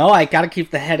balloon. No, I gotta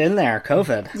keep the head in there.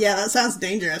 COVID. Yeah, that sounds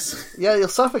dangerous. Yeah, you'll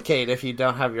suffocate if you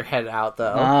don't have your head out,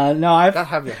 though. No, I've Gotta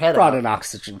have your head brought out. an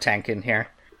oxygen tank in here.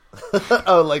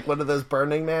 Oh, like one of those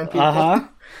Burning Man people.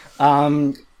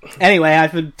 Anyway,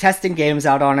 I've been testing games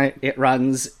out on it. It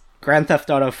runs Grand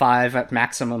Theft Auto 5 at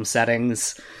maximum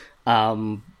settings,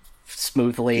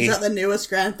 smoothly. Is that the newest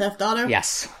Grand Theft Auto?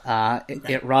 Yes.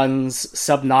 It runs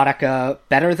Subnautica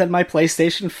better than my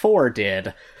PlayStation 4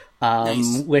 did,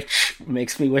 Nice. which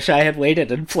makes me wish I had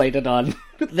waited and played it on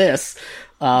this,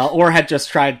 or had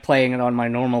just tried playing it on my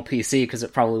normal PC, because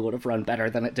it probably would have run better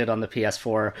than it did on the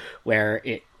PS4, where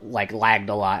it, like, lagged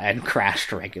a lot and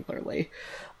crashed regularly.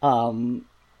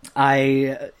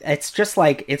 It's just,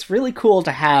 like, it's really cool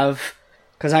to have,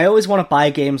 because I always want to buy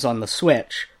games on the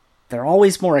Switch. They're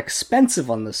always more expensive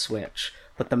on the Switch,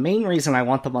 but the main reason I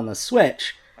want them on the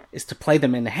Switch is to play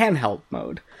them in handheld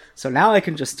mode. So now I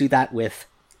can just do that with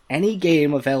any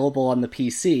game available on the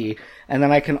PC, and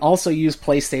then I can also use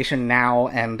PlayStation Now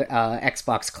and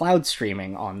Xbox Cloud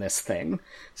streaming on this thing.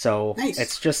 So nice.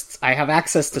 It's just, I have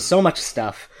access to so much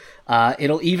stuff.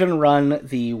 It'll even run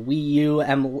the Wii U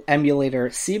emulator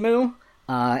Cemu,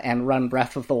 and run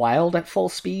Breath of the Wild at full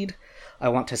speed. I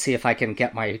want to see if I can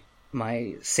get my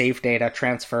save data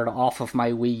transferred off of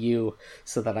my Wii U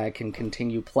so that I can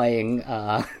continue playing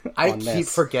I keep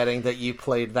forgetting that you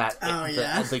played that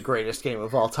the greatest game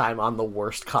of all time on the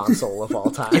worst console of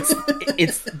all time.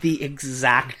 It's the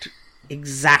exact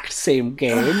same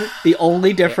game. The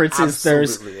only difference is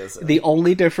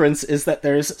that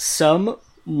there's some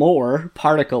more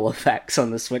particle effects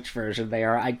on the Switch version. They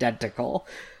are identical.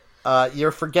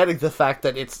 You're forgetting the fact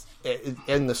that it's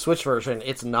in the Switch version,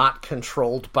 it's not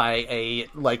controlled by a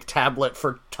tablet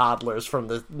for toddlers from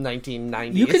the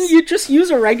 1990s. You just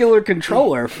use a regular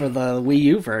controller for the Wii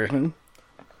U version.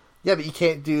 Yeah, but you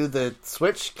can't do the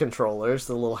Switch controllers,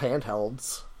 the little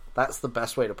handhelds. That's the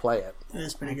best way to play it. That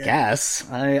is pretty good. Yes,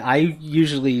 I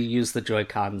usually use the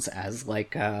Joy-Cons as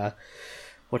like a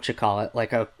put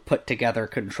together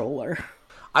controller.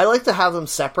 I like to have them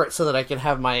separate so that I can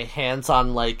have my hands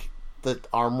on the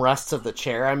armrests of the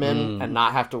chair I'm in and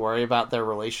not have to worry about their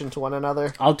relation to one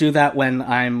another. I'll do that when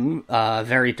I'm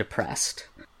very depressed.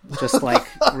 Just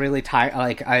really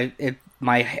tired.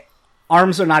 My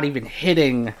arms are not even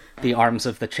hitting the arms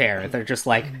of the chair. They're just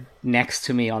next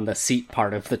to me on the seat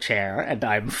part of the chair, and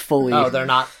I'm fully... Oh, they're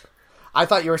not... I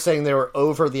thought you were saying they were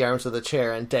over the arms of the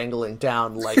chair and dangling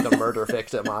down like a murder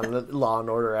victim on Law &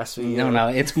 Order SVU. No,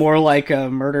 it's more like a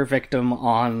murder victim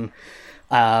on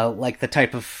the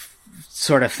type of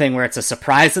sort of thing where it's a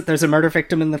surprise that there's a murder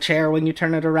victim in the chair when you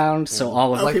turn it around. So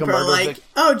all of people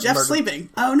are Jeff's sleeping.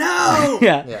 Oh no!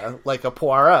 yeah, like a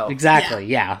Poirot. Exactly.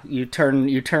 Yeah. You turn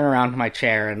around my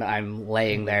chair and I'm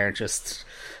laying there just.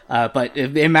 But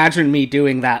imagine me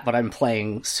doing that, but I'm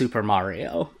playing Super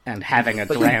Mario and having a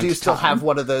grand time. But you do still have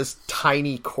one of those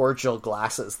tiny cordial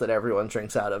glasses that everyone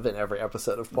drinks out of in every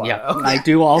episode of Poirot. Yeah, I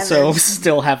do also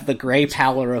still have the gray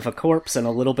pallor of a corpse and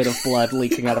a little bit of blood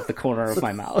leaking out of the corner of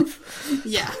my mouth.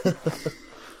 Yeah.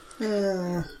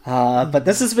 But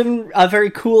this has been a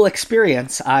very cool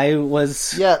experience. Literally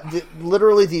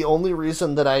the only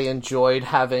reason that I enjoyed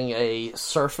having a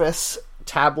Surface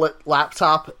tablet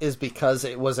laptop is because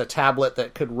it was a tablet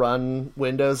that could run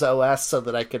Windows OS so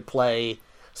that I could play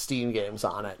Steam games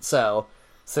on it. So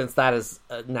since that is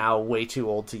now way too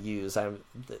old to use,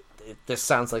 this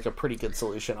sounds like a pretty good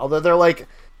solution. Although they're like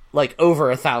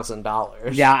over $1,000.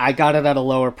 Yeah, I got it at a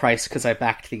lower price because I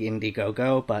backed the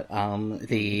Indiegogo, but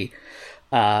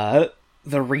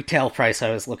the retail price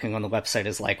I was looking on the website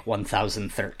is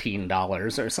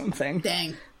 $1,013 or something.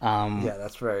 Dang. Yeah,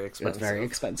 that's very expensive. It's very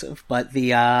expensive. But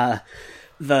the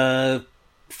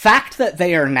fact that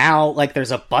they are now,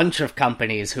 there's a bunch of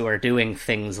companies who are doing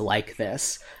things like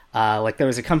this. There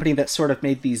was a company that sort of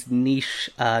made these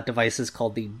niche devices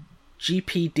called the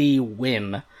GPD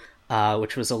Win,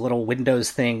 which was a little Windows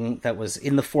thing that was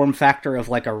in the form factor of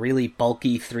a really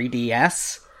bulky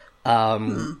 3DS.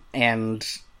 And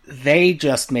they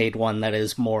just made one that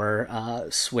is more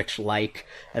Switch-like,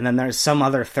 and then there's some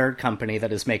other third company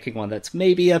that is making one that's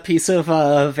maybe a piece of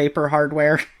vapor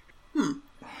hardware.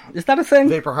 Is that a thing?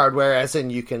 Vapor hardware, as in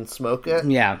you can smoke it?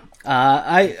 Yeah.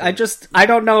 I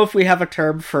don't know if we have a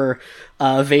term for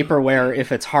vaporware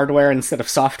if it's hardware instead of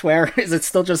software. Is it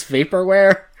still just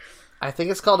vaporware? I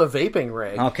think it's called a vaping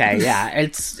rig. Okay, yeah.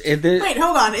 Wait,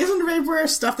 hold on. Isn't vaporware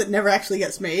stuff that never actually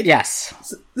gets made? Yes.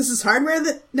 So this is hardware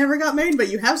that never got made, but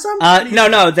you have some?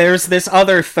 No. There's this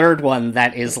other third one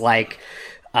that is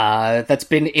that's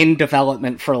been in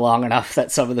development for long enough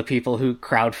that some of the people who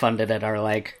crowdfunded it are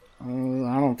I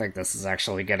don't think this is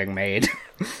actually getting made.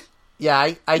 Yeah,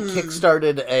 I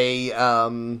kickstarted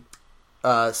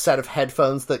a set of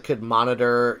headphones that could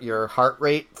monitor your heart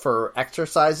rate for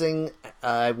exercising.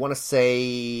 I want to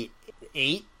say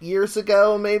 8 years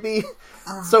ago, maybe.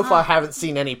 So far, I haven't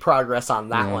seen any progress on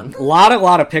that one. A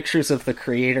lot of pictures of the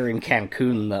creator in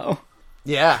Cancun, though.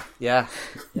 Yeah.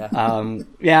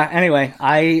 Anyway,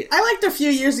 I liked a few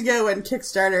years ago when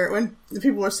Kickstarter, when the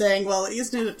people were saying, well,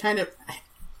 isn't it kind of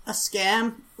a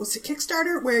scam? Was it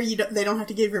Kickstarter where they don't have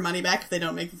to give your money back if they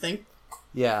don't make the thing?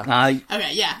 Yeah.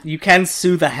 Okay, yeah. You can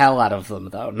sue the hell out of them,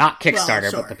 though. Not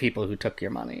Kickstarter, but the people who took your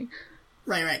money.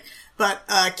 Right. But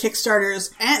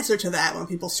Kickstarter's answer to that, when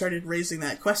people started raising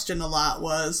that question a lot,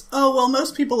 was, oh, well,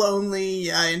 most people only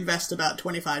invest about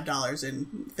 $25 in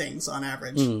things on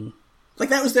average.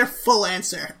 That was their full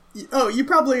answer. Oh, you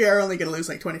probably are only going to lose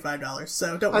 $25,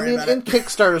 so don't worry about it. In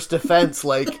Kickstarter's defense,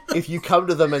 if you come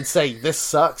to them and say, this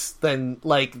sucks, then,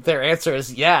 their answer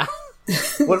is, yeah.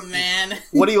 What, Man.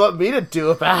 what do you want me to do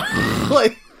about it?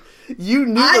 Like, you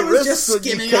knew I the was risks just when you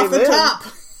skimming came off the in. top.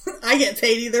 I get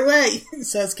paid either way,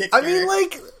 says Kickstarter. I mean,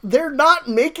 like, they're not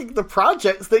making the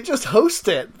projects, they just host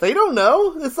it. They don't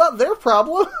know. It's not their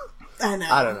problem. I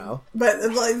know. I don't know.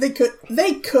 But like,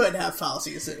 they could have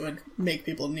policies that would make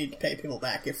people need to pay people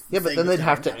back if. Yeah, but then they'd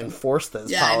have to enforce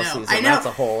those policies, and that's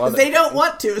a whole other They thing. don't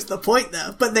want to, is the point,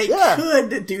 though. But they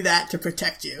could do that to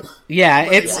protect you. Yeah,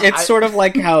 it's sort of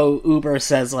like how Uber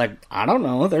says, like, I don't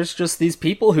know, there's just these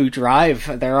people who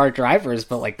drive. There are drivers,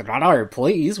 but, like, they're not our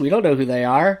employees. We don't know who they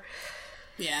are.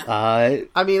 Yeah.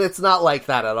 I mean, it's not like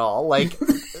that at all. Like,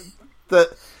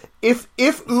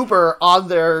 If Uber on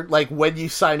their, like, when you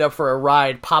signed up for a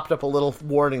ride popped up a little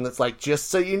warning that's like,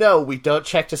 just so you know, we don't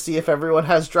check to see if everyone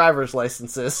has driver's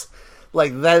licenses,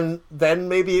 like, then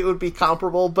maybe it would be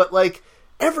comparable, but, like,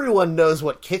 everyone knows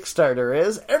what Kickstarter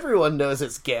is. Everyone knows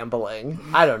it's gambling.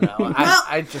 I don't know.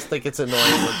 I just think it's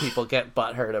annoying when people get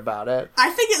butthurt about it. I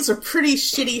think it's a pretty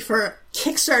shitty for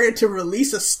Kickstarter to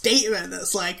release a statement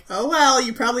that's like, oh well,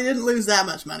 you probably didn't lose that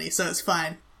much money, so it's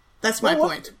fine. That's my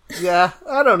point. Yeah,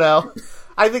 I don't know.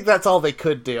 I think that's all they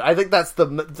could do. I think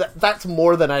that's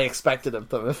more than I expected of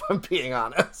them, if I'm being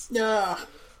honest.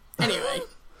 Anyway.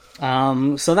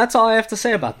 So that's all I have to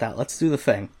say about that. Let's do the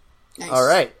thing. Nice. All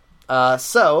right.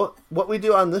 So what we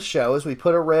do on this show is we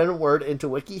put a random word into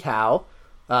WikiHow,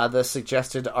 the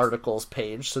suggested articles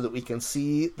page, so that we can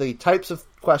see the types of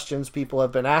questions people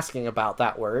have been asking about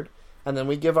that word, and then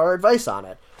we give our advice on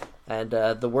it. And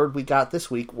the word we got this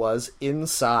week was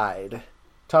inside.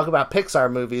 Talk about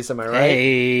Pixar movies, am I right?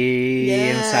 Hey,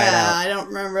 Yeah, Inside Out. I don't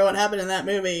remember what happened in that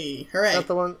movie. Hooray.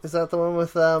 Is that the one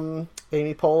with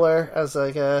Amy Poehler as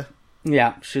like a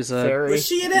Yeah, she's a fairy? Was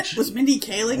she in it? Was Mindy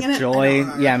Kaling in it? joy.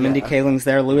 Yeah, Mindy Kaling's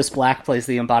there. Lewis Black plays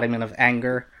the embodiment of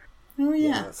anger. Oh,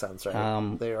 yeah. That sounds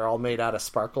right. They are all made out of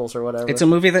sparkles or whatever. It's a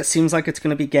movie that seems like it's going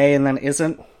to be gay and then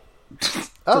isn't.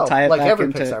 Tie it like back every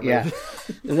into, Pixar movie. yeah.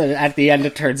 Then at the end,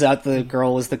 it turns out the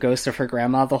girl was the ghost of her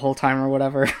grandma the whole time, or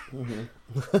whatever.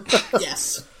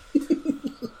 Yes.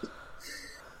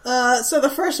 So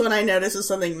the first one I noticed is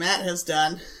something Matt has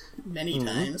done many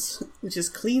times, which is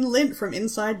clean lint from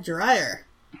inside dryer.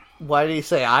 Why do you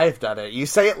say I've done it? You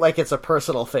say it like it's a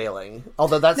personal failing.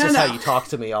 Although that's just how you talk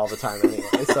to me all the time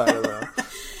anyway, so I don't know.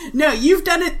 No, you've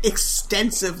done it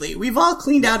extensively. We've all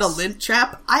cleaned out a lint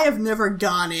trap. I have never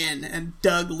gone in and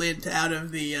dug lint out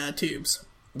of the tubes.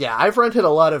 Yeah, I've rented a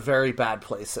lot of very bad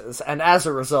places, and as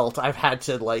a result, I've had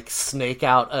to, like, snake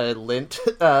out a lint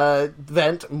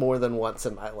vent more than once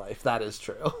in my life. That is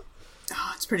true.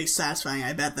 Oh, it's pretty satisfying,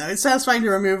 I bet, though. It's satisfying to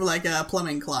remove, like, a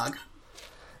plumbing clog.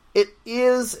 It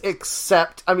is,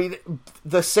 except, I mean,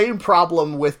 the same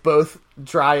problem with both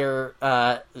dryer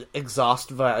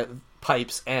exhaust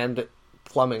pipes and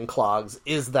plumbing clogs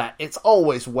is that it's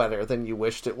always wetter than you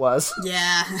wished it was.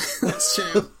 Yeah, that's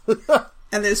true.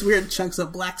 And there's weird chunks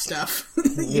of black stuff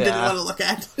you didn't want to look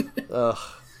at. Ugh.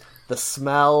 The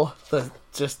smell,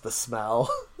 just the smell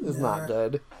is not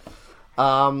good.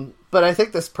 But I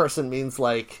think this person means,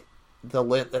 like, the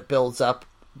lint that builds up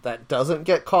that doesn't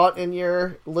get caught in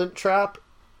your lint trap.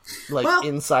 Like,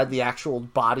 inside the actual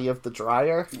body of the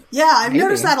dryer. Yeah, I've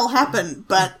noticed that'll happen,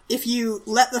 but if you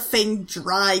let the thing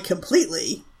dry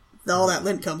completely, all that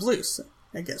lint comes loose.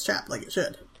 It gets trapped like it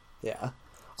should. Yeah.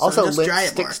 So Also, just lint dry it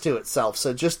sticks more. to itself,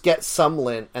 so just get some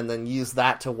lint and then use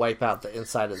that to wipe out the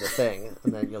inside of the thing,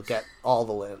 and then you'll get all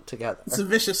the lint together. It's a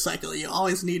vicious cycle. You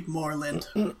always need more lint.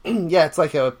 Yeah, it's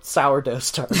like a sourdough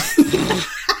starter.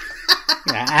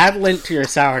 Yeah, add lint to your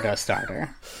sourdough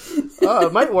starter. Oh,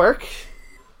 it might work.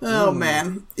 Oh,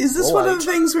 man. Is this one of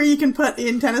the things where you can put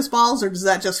in tennis balls, or does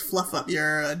that just fluff up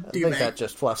your duvet? I think that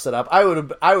just fluffs it up. I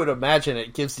would imagine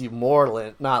it gives you more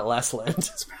lint, not less lint.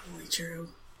 That's probably true.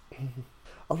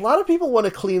 A lot of people want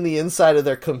to clean the inside of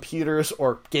their computers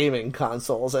or gaming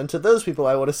consoles, and to those people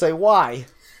I want to say, why?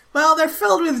 Well, they're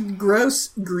filled with gross,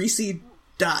 greasy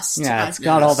dust. Yeah, it's I've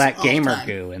got all noticed that the gamer time.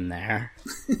 goo in there.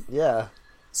 Yeah.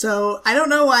 So, I don't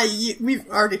know why we've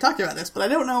already talked about this, but I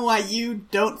don't know why you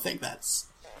don't think that's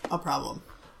a problem.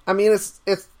 I mean, it's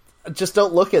just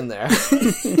don't look in there.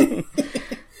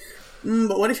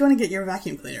 But what if you want to get your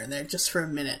vacuum cleaner in there just for a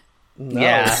minute? No,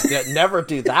 Yeah. never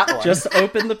do that one. Just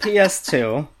open the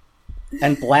PS2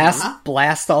 and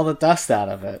blast all the dust out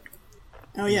of it.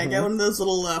 Oh yeah, get one of those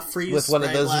little freeze with one of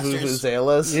spray those blasters.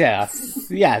 vuvuzelas.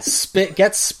 Yeah.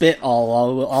 Get spit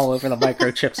all over the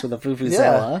microchips with a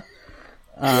vuvuzela.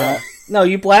 No,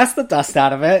 you blast the dust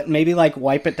out of it. Maybe like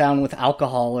wipe it down with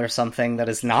alcohol or something that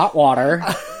is not water.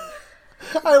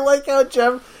 I like how,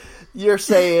 Jeff, you're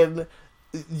saying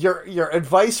your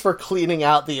advice for cleaning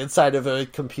out the inside of a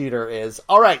computer is,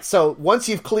 all right, so once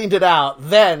you've cleaned it out,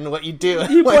 then what you do...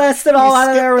 You blast it all out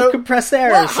of there with compressed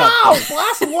air or something. How?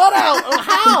 Blast what out?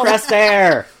 How? Compressed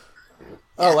air.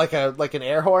 Oh, like an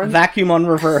air horn? Vacuum on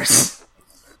reverse.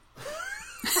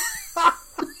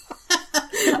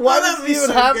 Why does it even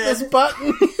have this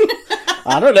button?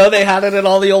 I don't know, they had it in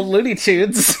all the old Looney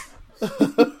Tunes.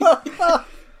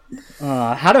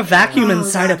 How to vacuum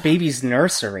inside a baby's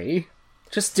nursery.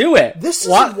 Just do it. This is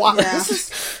Yeah. This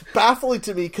is baffling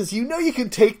to me because you can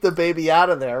take the baby out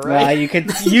of there, right? You can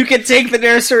take the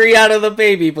nursery out of the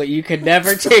baby, but you can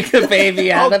never take the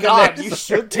baby out of the nursery. You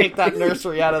should take that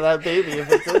nursery out of that baby if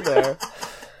it's in there.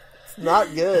 It's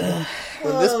not good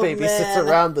when this baby sits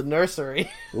around the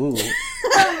nursery. Ooh.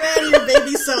 Oh man, your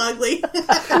baby's so ugly.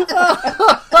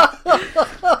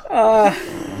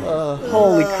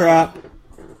 Holy crap.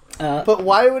 But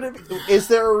why would it be? Is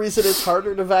there a reason it's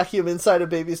harder to vacuum inside a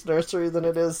baby's nursery than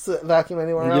it is to vacuum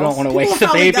anywhere else? You don't want to wake the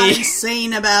probably baby.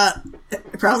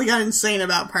 Probably got insane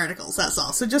about particles, that's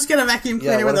all. So just get a vacuum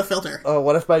cleaner with a filter. Oh,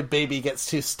 what if my baby gets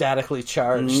too statically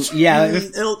charged? Yeah,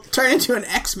 It'll turn into an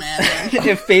X-Man.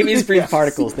 if babies breathe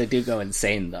particles, they do go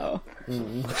insane, though.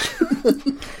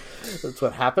 That's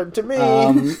what happened to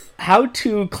me. How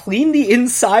to clean the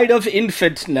inside of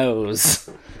infant nose.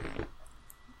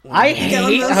 I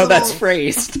hate how that's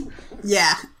phrased.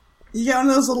 Yeah. You get one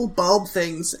of those little bulb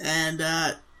things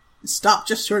and stop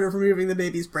just short of removing the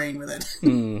baby's brain with it.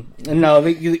 No,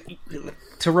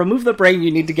 to remove the brain, you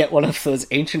need to get one of those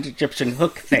ancient Egyptian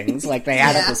hook things like they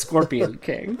had at the Scorpion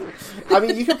King. I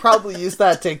mean, you could probably use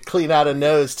that to clean out a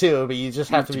nose, too, but you just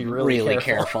have to be really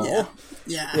careful.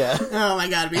 Yeah. Oh my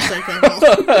god, be so careful.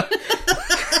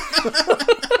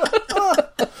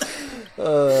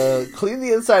 Clean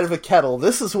the inside of a kettle.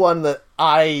 This is one that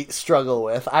I struggle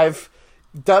with. I've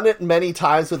done it many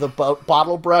times with a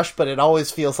bottle brush, but it always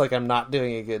feels like I'm not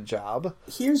doing a good job.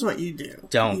 Here's what you do.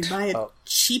 Don't. You buy a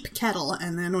cheap kettle,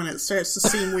 and then when it starts to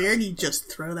seem weird, you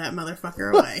just throw that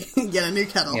motherfucker away. Get a new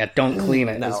kettle. Yeah, don't clean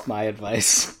it, is my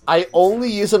advice. I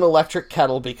only use an electric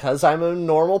kettle because I'm a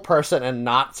normal person and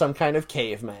not some kind of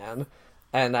caveman.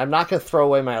 And I'm not going to throw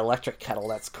away my electric kettle.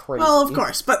 That's crazy. Well, of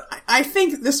course, but I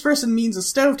think this person means a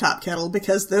stovetop kettle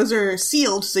because those are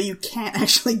sealed so you can't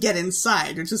actually get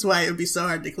inside, which is why it would be so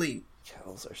hard to clean.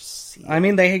 Kettles are sealed. I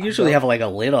mean, they usually have like a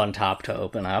lid on top to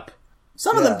open up.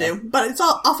 Some of them do, but it's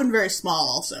often very small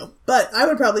also. But I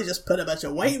would probably just put a bunch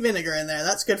of white vinegar in there.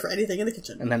 That's good for anything in the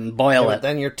kitchen. And then boil it.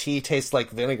 Then your tea tastes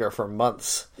like vinegar for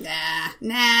months.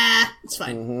 Nah, it's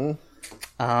fine.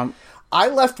 I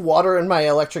left water in my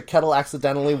electric kettle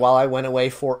accidentally while I went away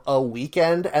for a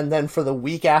weekend, and then for the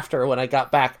week after, when I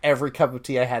got back, every cup of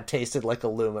tea I had tasted like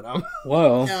aluminum.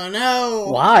 Whoa. Oh no.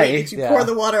 Why? Wait, did you pour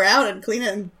the water out and clean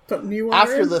it and put new water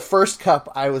After in? the first cup,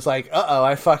 I was like, uh-oh,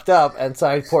 I fucked up, and so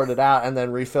I poured it out and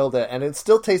then refilled it, and it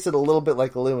still tasted a little bit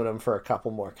like aluminum for a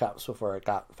couple more cups before it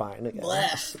got fine again.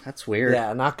 Blech. That's weird.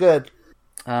 Yeah, not good.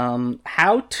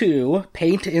 How to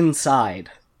paint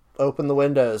inside. Open the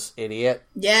windows, idiot.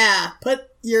 Yeah, put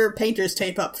your painter's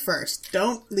tape up first.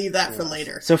 Don't leave that for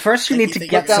later. So first you need to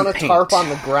get Put down some a paint. tarp on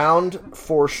the ground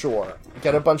for sure.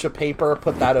 Get a bunch of paper,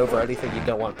 put that over anything you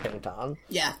don't want paint on.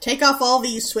 Yeah, take off all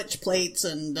these switch plates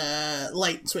and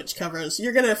light switch covers.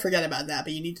 You're gonna forget about that,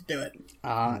 but you need to do it.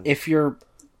 If your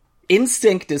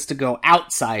instinct is to go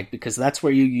outside because that's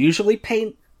where you usually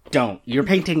paint, don't. You're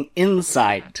painting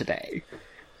inside today.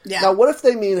 Yeah. Now, what if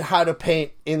they mean how to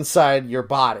paint inside your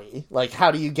body? Like, how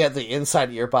do you get the inside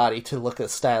of your body to look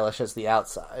as stylish as the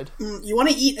outside? You want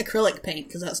to eat acrylic paint,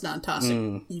 because that's non-toxic.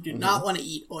 You do not want to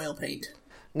eat oil paint.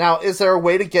 Now, is there a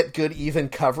way to get good, even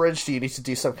coverage? Do you need to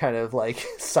do some kind of, like,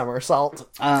 somersault?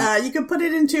 You can put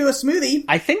it into a smoothie.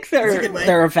 I think a good way.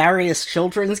 there are various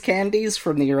children's candies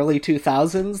from the early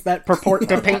 2000s that purport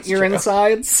to paint your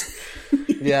insides.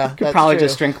 Yeah, Could probably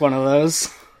just drink one of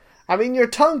those. I mean, your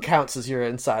tongue counts as your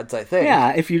insides, I think.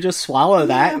 Yeah, if you just swallow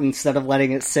that instead of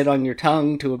letting it sit on your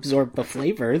tongue to absorb the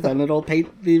flavor, then it'll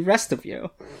paint the rest of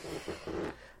you.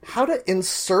 How to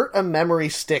insert a memory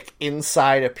stick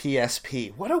inside a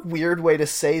PSP. What a weird way to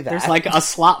say that. There's like a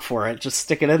slot for it, just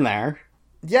stick it in there.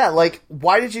 Yeah, like,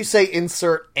 why did you say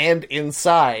insert and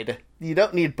inside? You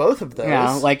don't need both of those.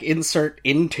 Yeah, like insert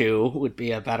into would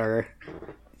be a better...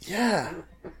 Yeah.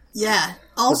 Yeah.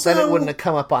 But Also, then it wouldn't have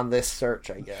come up on this search,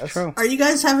 I guess. True. are you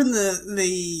guys having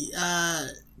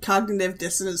the cognitive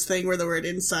dissonance thing where the word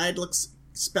inside looks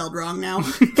spelled wrong now?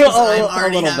 'Cause I'm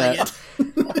already little having bit.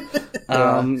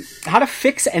 it. How to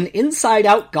fix an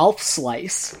inside-out golf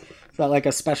slice. Is that like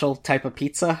a special type of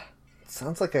pizza?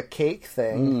 Sounds like a cake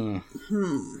thing.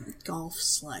 Golf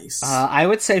slice. I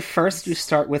would say first you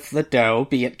start with the dough,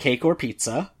 be it cake or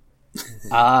pizza.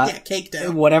 Yeah, cake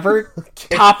dough. Whatever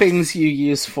toppings you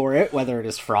use for it, whether it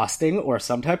is frosting or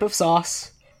some type of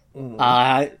sauce.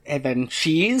 And then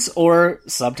cheese or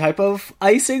some type of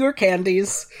icing or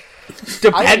candies.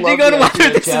 Depending on whether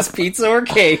this is pizza or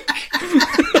cake.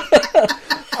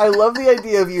 I love the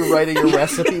idea of you writing a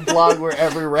recipe blog where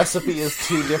every recipe is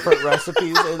 2 different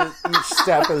recipes and each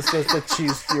step is just a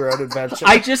choose your own adventure.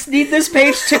 I just need this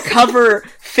page to cover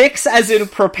fix as in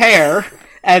prepare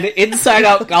and inside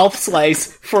out golf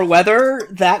slice for whether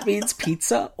that means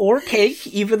pizza or cake,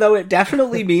 even though it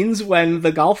definitely means when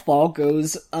the golf ball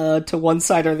goes to one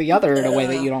side or the other in a way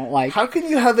that you don't like. How can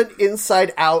you have an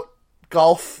inside out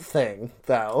golf thing,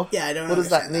 though? Yeah, I don't know. What does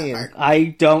that mean?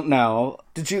 I don't know.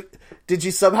 Did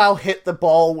you somehow hit the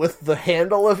ball with the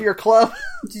handle of your club?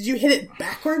 Did you hit it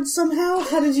backwards somehow?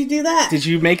 How did you do that? Did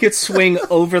you make it swing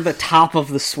over the top of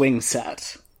the swing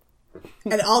set?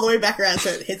 And all the way back around so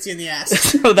it hits you in the ass.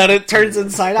 So that it turns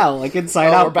inside out, like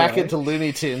Inside Out. We're back really. into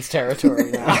Looney Tunes territory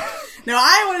now. No,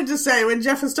 I wanted to say, when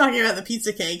Jeff was talking about the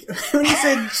pizza cake, when he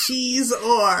said cheese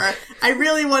or, I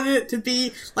really wanted it to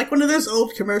be like one of those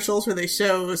old commercials where they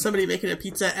show somebody making a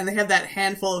pizza and they have that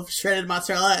handful of shredded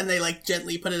mozzarella and they like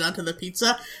gently put it onto the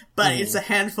pizza, but it's a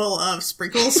handful of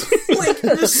sprinkles. Like,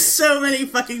 there's so many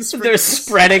fucking sprinkles. They're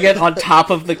spreading it on top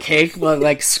of the cake, but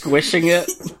like squishing it.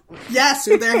 Yes,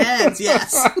 with their hands,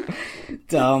 yes.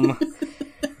 Dumb.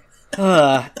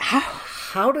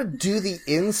 How to do the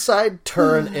inside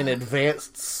turn in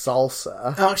advanced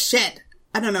salsa? Oh shit.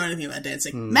 I don't know anything about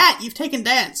dancing. Matt, you've taken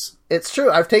dance. It's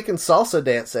true. I've taken salsa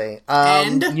dancing.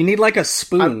 And? You need like a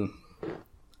spoon.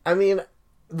 I mean,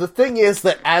 the thing is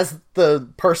that as the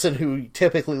person who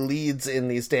typically leads in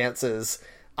these dances,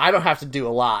 I don't have to do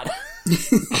a lot.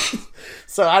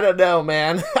 So I don't know,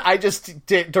 man. I just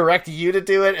direct you to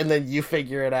do it, and then you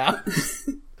figure it out.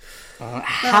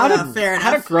 How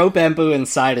to grow bamboo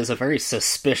inside is a very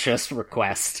suspicious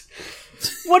request.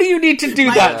 What do you need to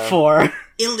do that for?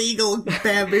 Illegal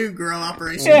bamboo grow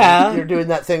operation. Yeah. You're doing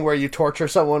that thing where you torture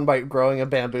someone by growing a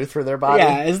bamboo through their body?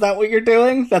 Yeah, is that what you're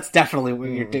doing? That's definitely what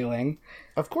you're doing.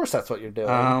 Of course that's what you're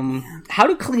doing. How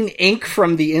to clean ink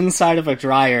from the inside of a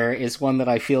dryer is one that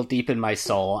I feel deep in my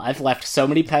soul. I've left so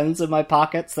many pens in my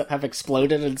pockets that have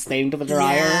exploded and stained the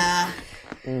dryer. Yeah.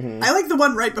 I like the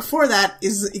one right before that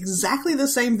is exactly the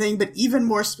same thing, but even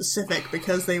more specific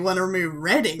because they want to remove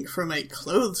red ink from a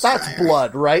clothes That's dryer.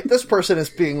 blood, right? This person is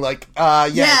being like,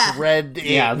 it's red ink.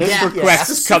 Yeah, this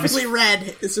request specifically comes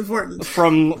red is important.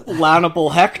 from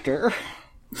Lannable Hector.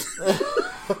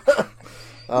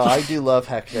 Oh, I do love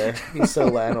Hector. He's so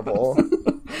landable.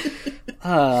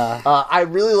 I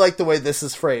really like the way this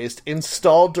is phrased.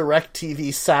 Install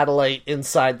DirecTV satellite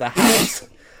inside the house.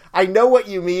 I know what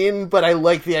you mean, but I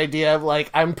like the idea of, like,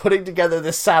 I'm putting together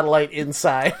this satellite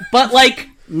inside. But, like,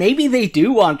 maybe they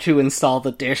do want to install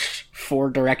the dish for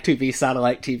DirecTV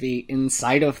satellite TV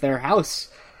inside of their house.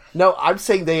 No, I'm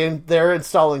saying they're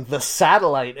installing the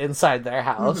satellite inside their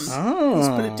house. Oh.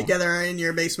 Just put it together in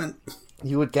your basement.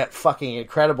 You would get fucking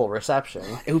incredible reception.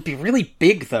 It would be really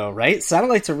big, though, right?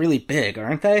 Satellites are really big,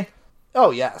 aren't they?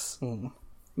 Oh, yes.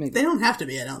 They don't have to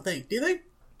be, I don't think. Do they?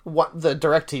 What the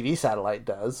DirecTV satellite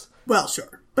does. Well,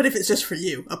 sure. But if it's just for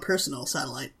you, a personal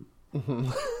satellite.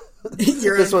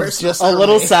 Your This own one's personal just A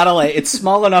little satellite. It's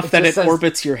small enough that it just says-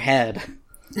 orbits your head.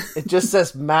 It just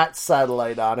says Matt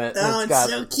satellite on it. Oh, it's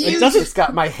so cute. It doesn't. It's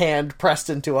got my hand pressed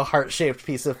into a heart-shaped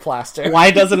piece of plaster. Why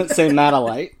doesn't it say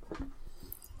Matalite?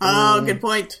 Oh, good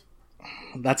point.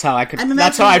 That's how I could. I'm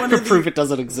That's how I imagining one could of prove the- it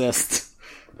doesn't exist.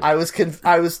 I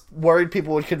was worried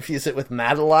people would confuse it with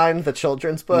Madeline, the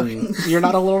children's book. You're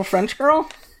not a little French girl?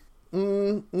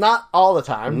 Not all the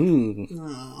time.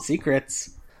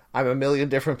 Secrets. I'm a million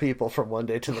different people from one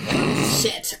day to the next.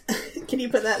 Shit. Can you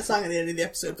put that song at the end of the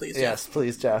episode, please? Jeff? Yes,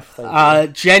 please, Jeff. Thank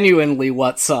you. Genuinely,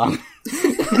 what song?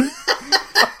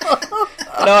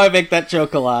 I know I make that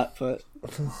joke a lot, but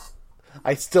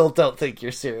I still don't think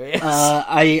you're serious.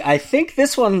 I think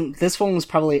this one was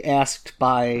probably asked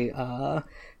by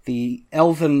the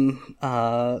elven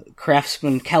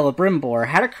craftsman Celebrimbor,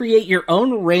 how to create your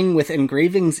own ring with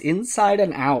engravings inside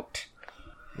and out.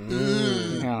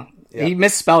 Yeah. He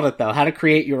misspelled it, though. How to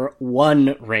create your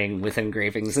one ring with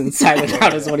engravings inside and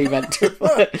out is what he meant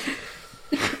to.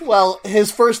 Well, his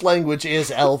first language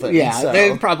is Elven. Yeah, so.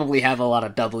 they probably have a lot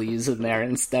of W's in there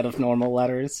instead of normal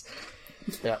letters.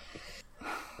 Yeah.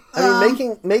 I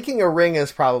mean, making a ring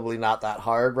is probably not that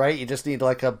hard, right? You just need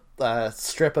like a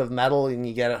strip of metal and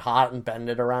you get it hot and bend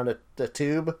it around a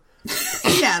tube.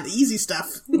 Yeah, the easy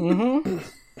stuff.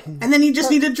 And then you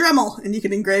just need a Dremel, and you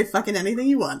can engrave fucking anything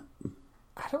you want.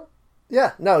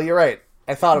 Yeah, no, you're right.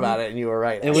 I thought about it, and you were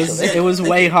right. It was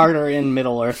way harder in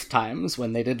Middle Earth times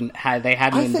when they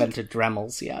hadn't invented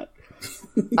Dremels yet.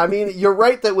 I mean, you're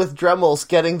right that with Dremels,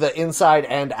 getting the inside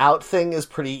and out thing is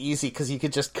pretty easy, because you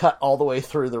could just cut all the way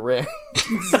through the ring.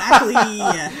 Exactly.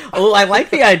 Oh, I like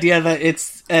the idea that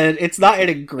it's not an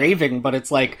engraving, but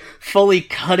it's like fully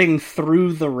cutting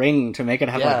through the ring to make it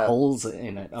have like holes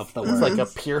in it of the words. It's like a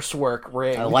pierce work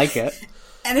ring. I like it.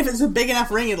 And if it's a big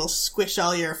enough ring, it'll squish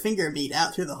all your finger meat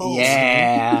out through the holes.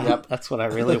 Yeah, Yep. That's what I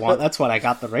really want. That's what I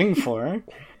got the ring for.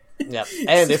 Yep.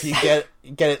 And if you get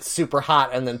it super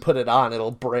hot and then put it on,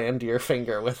 it'll brand your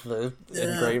finger with the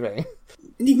engraving.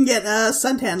 And you can get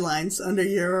suntan lines under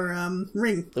your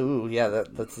ring. Ooh, yeah,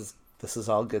 this is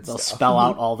all good They'll stuff. spell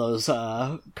out all those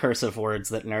cursive words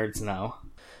that nerds know.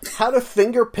 How to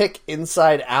finger pick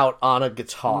inside out on a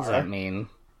guitar. What does that mean?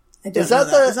 Is that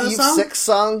the Eve 6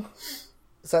 song?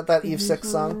 Is that Eve 6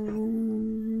 song?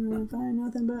 Find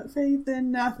nothing but faith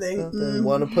in nothing.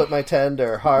 Want to put my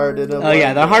tender heart in a blender. Oh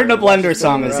yeah, the Heart in a Blender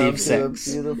song is Around Eve to 6.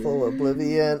 a beautiful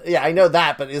oblivion. Yeah, I know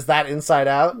that, but is that Inside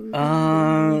Out?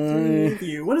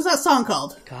 What is that song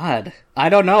called? God, I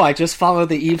don't know. I just follow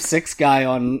the Eve 6 guy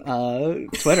on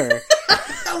Twitter.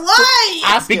 Why?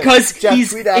 Ask him. Because Jeff,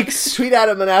 he's tweet at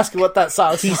him and ask him what that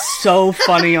song is. He's so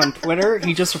funny on Twitter.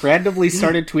 He just randomly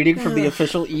started tweeting from the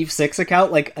official Eve 6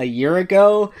 account like a year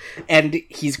ago, and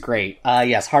he's great.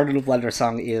 Yes, Heart in a Blender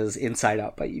song is Inside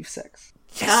Out by Eve 6.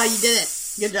 Ah, you did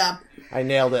it. Good job. I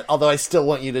nailed it. Although I still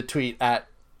want you to tweet at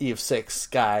Eve 6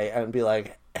 guy and be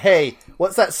like, hey,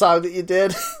 what's that song that you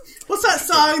did? What's that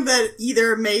song that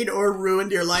either made or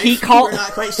ruined your life? We're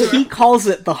not quite sure. He calls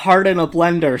it the Heart in a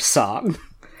Blender song.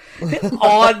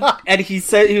 And he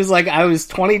said, he was like, I was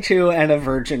 22 and a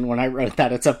virgin when I wrote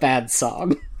that. It's a bad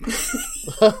song.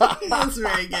 That's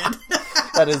very good.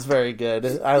 That is very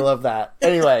good. I love that.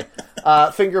 Anyway,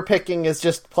 finger picking is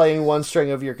just playing one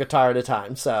string of your guitar at a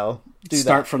time, so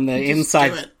Start from the inside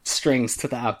do it. strings to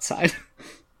the outside.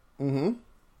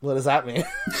 What does that mean?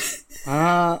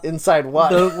 Inside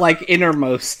what? The like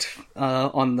innermost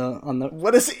on the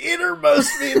What does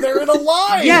innermost mean? They're in a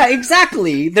line! Yeah,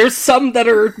 exactly. There's some that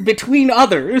are between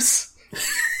others.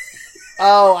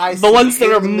 Oh, I see. The ones that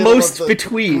In are the middle most of the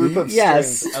between. group of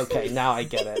Yes. strings. Okay, now I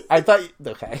get it. I thought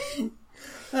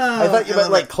I thought you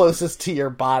meant like closest to your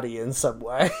body in some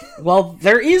way. Well,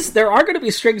 there are going to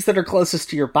be strings that are closest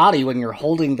to your body when you're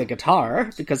holding the guitar,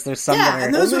 because there's some Yeah, that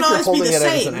and are... those would Only if always you're be the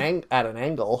holding it same. at an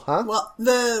angle, huh? Well,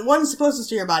 the ones closest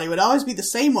to your body would always be the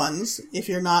same ones if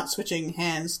you're not switching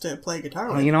hands to play guitar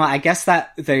with. Well, you know, I guess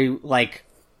that they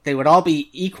would all be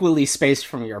equally spaced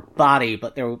from your body,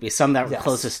 but there would be some that were Yes.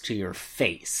 closest to your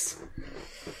face.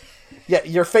 Yeah,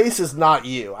 your face is not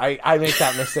you. I make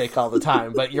that mistake all the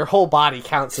time, but your whole body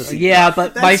counts as you. Yeah,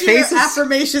 but That's my your face is...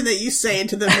 affirmation that you say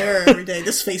into the mirror every day.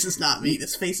 This face is not me.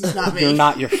 This face is not me. You're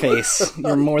not your face.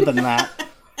 You're more than that.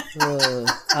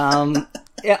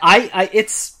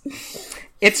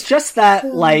 It's just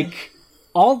that, like,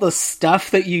 all the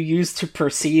stuff that you use to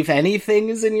perceive anything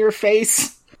is in your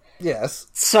face. Yes.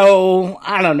 So,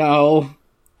 I don't know.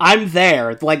 I'm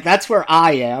there. Like, that's where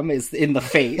I am, is in the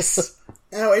face.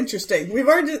 Oh, interesting. We've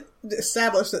already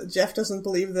established that Jeff doesn't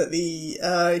believe that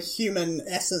the human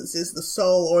essence is the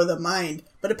soul or the mind,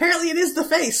 but apparently it is the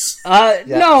face.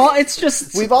 No, it's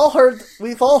just... We've all heard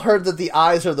that the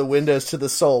eyes are the windows to the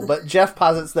soul, but Jeff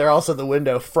posits they're also the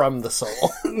window from the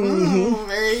soul.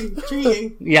 Very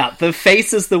intriguing. Yeah, the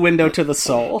face is the window to the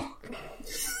soul.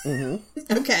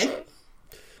 Okay.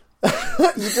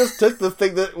 You just took the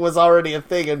thing that was already a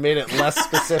thing and made it less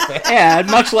specific. Yeah, and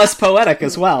much less poetic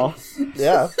as well.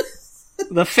 Yeah.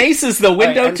 The face is the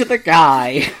window Right, to the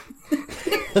guy.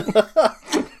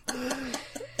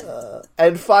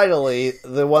 And finally,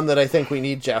 the one that I think we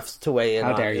need Jeff to weigh in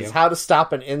How on dare is you. how to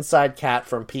stop an inside cat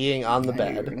from peeing on the You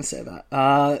were bed. going to say that.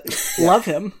 Love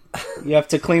him. You have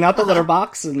to clean out the litter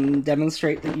box and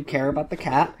demonstrate that you care about the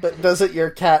cat. But doesn't your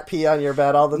cat pee on your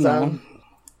bed all the time?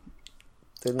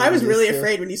 I was really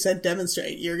afraid when you said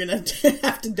demonstrate. You're gonna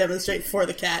have to demonstrate for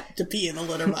the cat to pee in the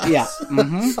litter box. Yeah.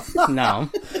 No.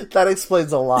 That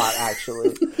explains a lot,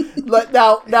 actually. But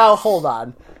now, hold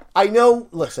on. I know.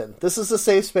 Listen, this is a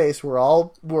safe space. We're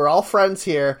all friends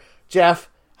here. Jeff,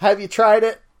 have you tried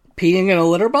it? Peeing in a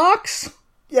litter box?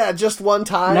 Yeah, just one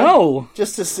time. No.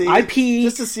 Just to see. I pee.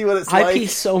 Just to see what it's I like. pee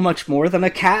so much more than a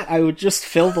cat. I would just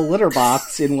fill the litter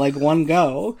box in like one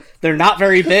go. They're not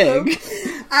very big.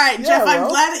 Alright, Jeff, I'm well.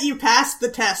 glad that you passed the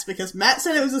test, because Matt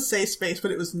said it was a safe space,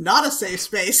 but it was not a safe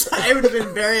space. I would have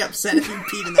been very upset if you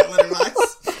peed in that litter box.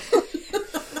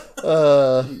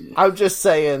 I'm just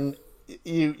saying.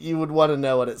 you would want to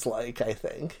know what it's like, I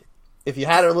think. If you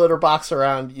had a litter box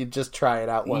around, you'd just try it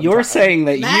out one You're time. saying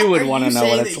that Matt, you would are want to you know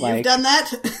saying what it's that like. You've done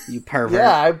that? You pervert.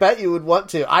 Yeah, I bet you would want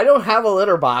to. I don't have a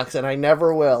litter box, and I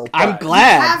never will. I'm but-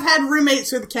 glad. I've had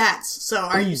roommates with cats, so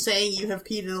are you saying you have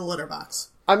peed in a litter box?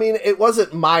 I mean, it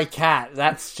wasn't my cat.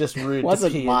 That's just rude to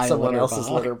Wasn't pee my in someone litter else's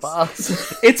box. litter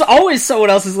box. It's always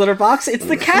someone else's litter box. It's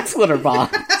the cat's litter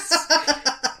box.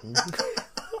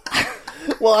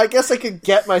 Well, I guess I could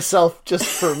get myself just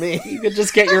for me. You could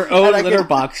just get your own I litter could-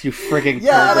 box, you friggin'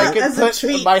 Yeah, and I pervert. As a could put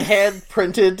treat. my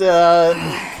hand-printed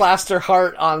plaster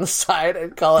heart on the side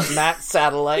and call it Matt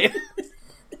Satellite.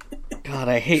 God,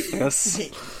 I hate this.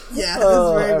 Yeah, that's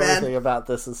Oh, very everything bad. about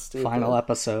this is stupid. Final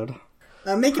episode.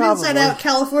 Make an Probably. inside-out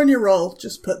California roll.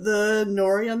 Just put the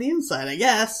nori on the inside, I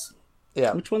guess.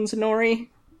 Yeah, Which one's nori?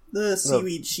 The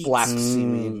seaweed sheets. black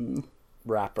seaweed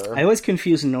wrapper. I always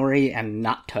confuse nori and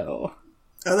natto.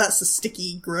 Oh, that's the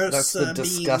sticky, gross That's the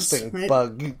beans, disgusting right?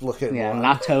 bug-looking Yeah, one.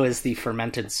 natto is the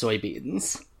fermented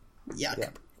soybeans. Yuck.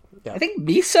 Yeah. I think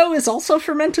miso is also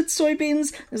fermented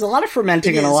soybeans. There's a lot of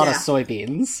fermenting It in a is, lot yeah. of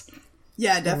soybeans.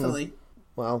 Yeah, definitely.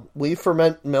 Well, we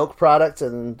ferment milk products,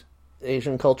 and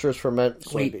Asian cultures ferment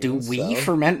soybeans. Wait, do we so-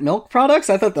 ferment milk products?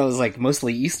 I thought that was like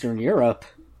mostly Eastern Europe.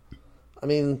 I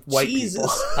mean, white Cheese people.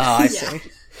 is... Oh, I Yeah. see.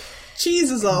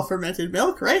 Cheese is all fermented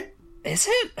milk, right? Is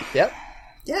it? Yep,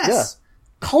 Yes.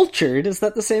 Cultured, is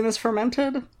that the same as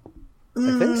fermented?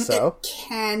 I think so.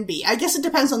 Can be. I guess it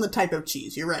depends on the type of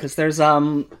cheese. You're right. Because there's,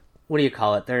 what do you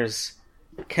call it? There's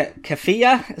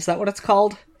kefir, is that what it's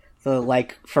called? The,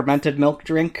 like, fermented milk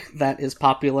drink that is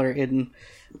popular in,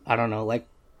 I don't know, like,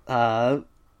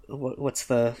 what's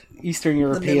the Eastern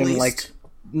European, Middle like, East.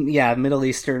 yeah, Middle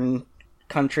Eastern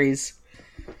countries.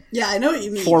 Yeah, I know what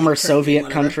you mean. Former Turkey, Soviet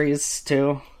whatever. countries,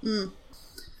 too.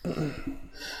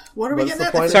 What are we What's getting the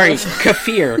at? point? Sorry,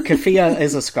 kefir. Kefir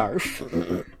is a scarf.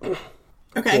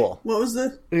 Okay. Cool. What was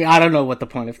the... I don't know what the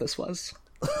point of this was.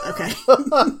 Okay.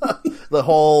 The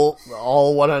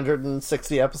all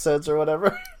 160 episodes or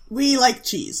whatever. We like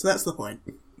cheese. That's the point.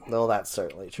 No, that's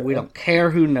certainly true. We don't care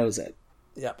who knows it.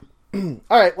 Yep. All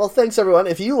right. Well, thanks everyone.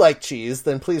 If you like cheese,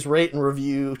 then please rate and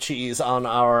review cheese on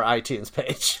our iTunes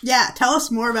page. Yeah, tell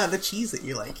us more about the cheese that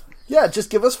you like. Yeah, just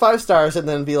give us 5 stars and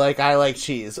then be like, I like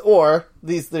cheese. Or,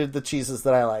 these are the cheeses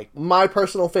that I like. My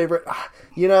personal favorite,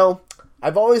 you know,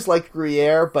 I've always liked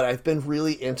Gruyere, but I've been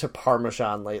really into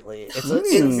Parmesan lately. It's So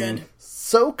good.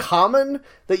 so common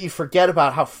that you forget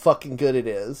about how fucking good it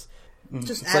is.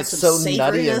 Just It's add like some so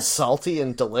nutty and savouriness. salty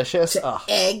and delicious. Ugh.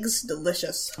 Eggs,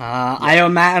 delicious. I owe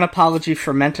Matt an apology.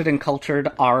 Fermented and cultured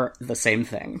are the same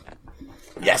thing.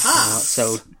 Yes!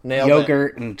 So Nailed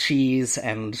yogurt and cheese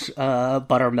and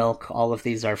buttermilk, all of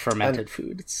these are fermented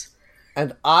foods.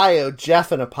 And I owe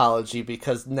Jeff an apology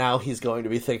because now he's going to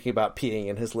be thinking about peeing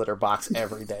in his litter box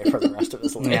every day for the rest of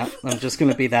his life. Yeah, I'm just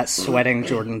going to be that sweating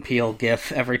Jordan Peele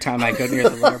gif every time I go near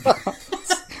the litter box.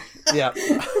 Yep.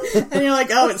 And you're like,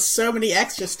 oh, it's so many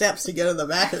extra steps to go to the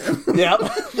bathroom. Yep.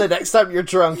 The next time you're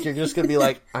drunk, you're just going to be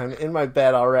like, I'm in my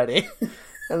bed already.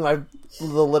 And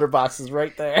the litter box is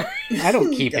right there. I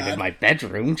don't keep it God. in my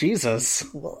bedroom, Jesus.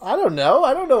 Well, I don't know.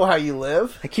 I don't know how you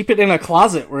live. I keep it in a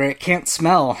closet where it can't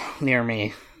smell near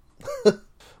me.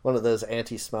 One of those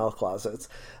anti-smell closets.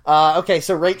 Okay,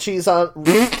 so rate cheese on...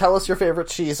 tell us your favorite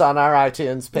cheese on our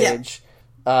iTunes page.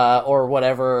 Or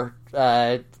whatever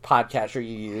podcatcher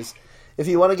you use. If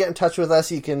you want to get in touch with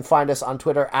us, you can find us on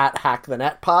Twitter at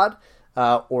HackTheNetPod.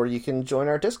 Or you can join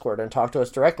our Discord and talk to us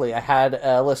directly. I had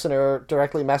a listener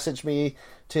directly message me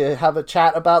to have a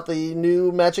chat about the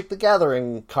new Magic the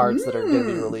Gathering cards that are going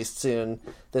to be released soon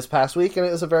this past week, and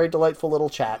it was a very delightful little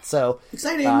chat. So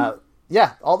Exciting.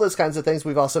 yeah, all those kinds of things.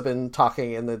 We've also been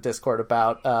talking in the Discord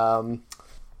about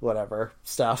whatever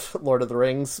stuff. Lord of the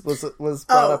Rings was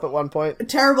brought up at one point.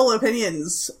 Terrible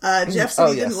opinions. Jeff said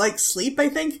he yes. didn't like sleep, I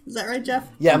think. Is that right, Jeff?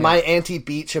 Yeah, my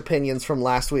anti-beach opinions from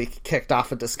last week kicked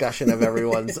off a discussion of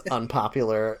everyone's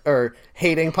unpopular or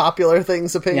hating popular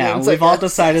things Yeah, opinions. we've I all guess.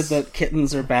 decided that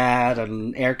kittens are bad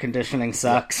and air conditioning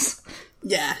sucks.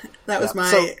 Yeah, that was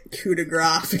my So- coup de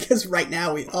grace, because right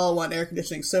now we all want air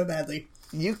conditioning so badly.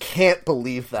 You can't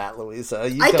believe that, Louisa.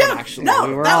 You I don't. actually. No,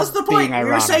 we were that all was the point. being We were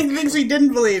ironic. saying things we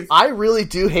didn't believe. I really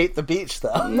do hate the beach,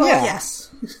 though. Well, Yeah. yes.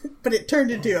 But it turned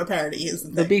into a parody, is the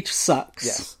The thing. beach sucks.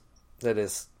 Yes, that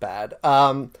is bad.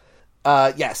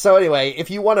 Yeah. So anyway, if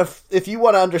you want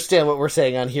to understand what we're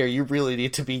saying on here, you really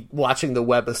need to be watching the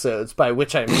webisodes, by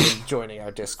which I mean joining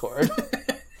our Discord.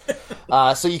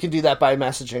 So you can do that by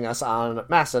messaging us on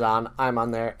Mastodon. I'm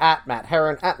on there at Matt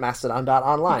Heron at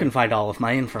Mastodon.online. You can find all of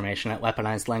my information at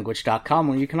weaponizedlanguage.com,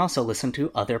 where you can also listen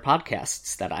to other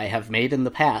podcasts that I have made in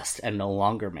the past and no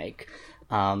longer make.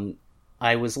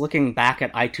 I was looking back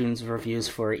at iTunes reviews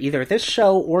for either this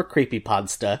show or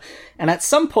Creepypodsta, and at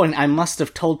some point I must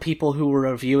have told people who were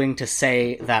reviewing to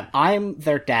say that I'm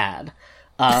their dad,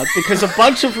 because a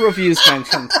bunch of reviews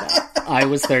mentioned that I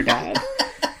was their dad.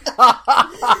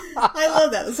 I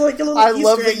love that. It's like a little I Easter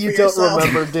love egg that you for don't yourself.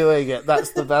 remember doing it.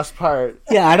 That's the best part.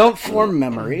 Yeah, I don't form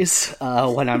memories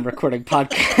when I'm recording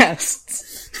podcasts.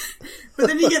 But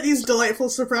then you get these delightful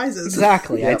surprises.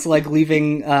 Exactly. It's like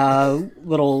leaving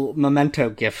little memento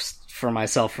gifts for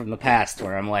myself from the past,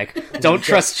 where I'm like, don't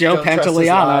trust Joe Don't trust his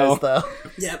Pantoliano. eyes, though.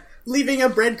 Yep. Leaving a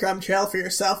breadcrumb trail for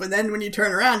yourself, and then when you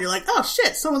turn around, you're like, oh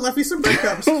shit, someone left me some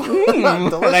breadcrumbs. And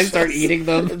I start eating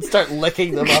them. And start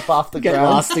licking them up off the Get ground.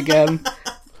 lost again.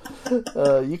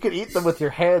 You could eat them with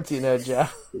your hands,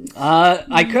 Jeff.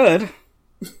 I could.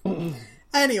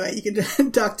 Anyway, you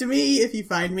can talk to me if you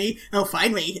find me. Oh,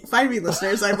 find me. Find me,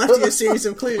 listeners. I've left you a series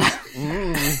of clues.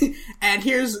 And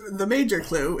here's the major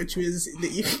clue, which is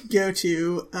that you can go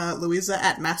to Louisa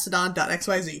at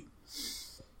mastodon.xyz.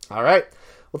 All right.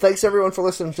 Well, thanks everyone for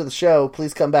listening to the show.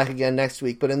 Please come back again next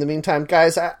week. But in the meantime,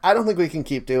 guys, I don't think we can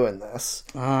keep doing this.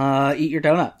 Eat your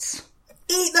donuts.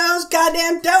 Eat those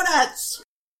goddamn donuts!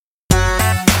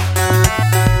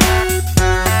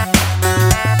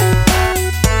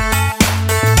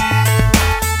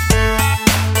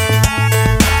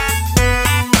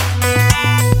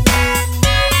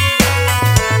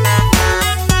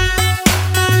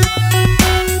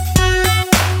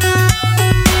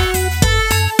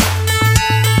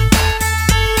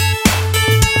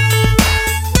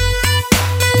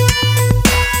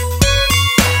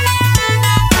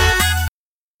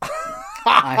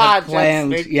 I had Just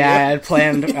planned, thank yeah, I you. had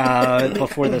planned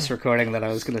before this recording that I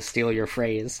was going to steal your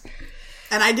phrase.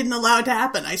 And I didn't allow it to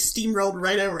happen. I steamrolled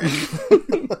right over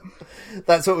it.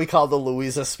 That's what we call the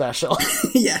Louisa special.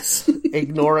 Yes.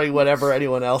 Ignoring whatever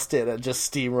anyone else did and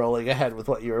just steamrolling ahead with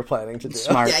what you were planning to do.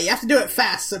 Smart. Yeah, you have to do it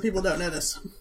fast so people don't notice.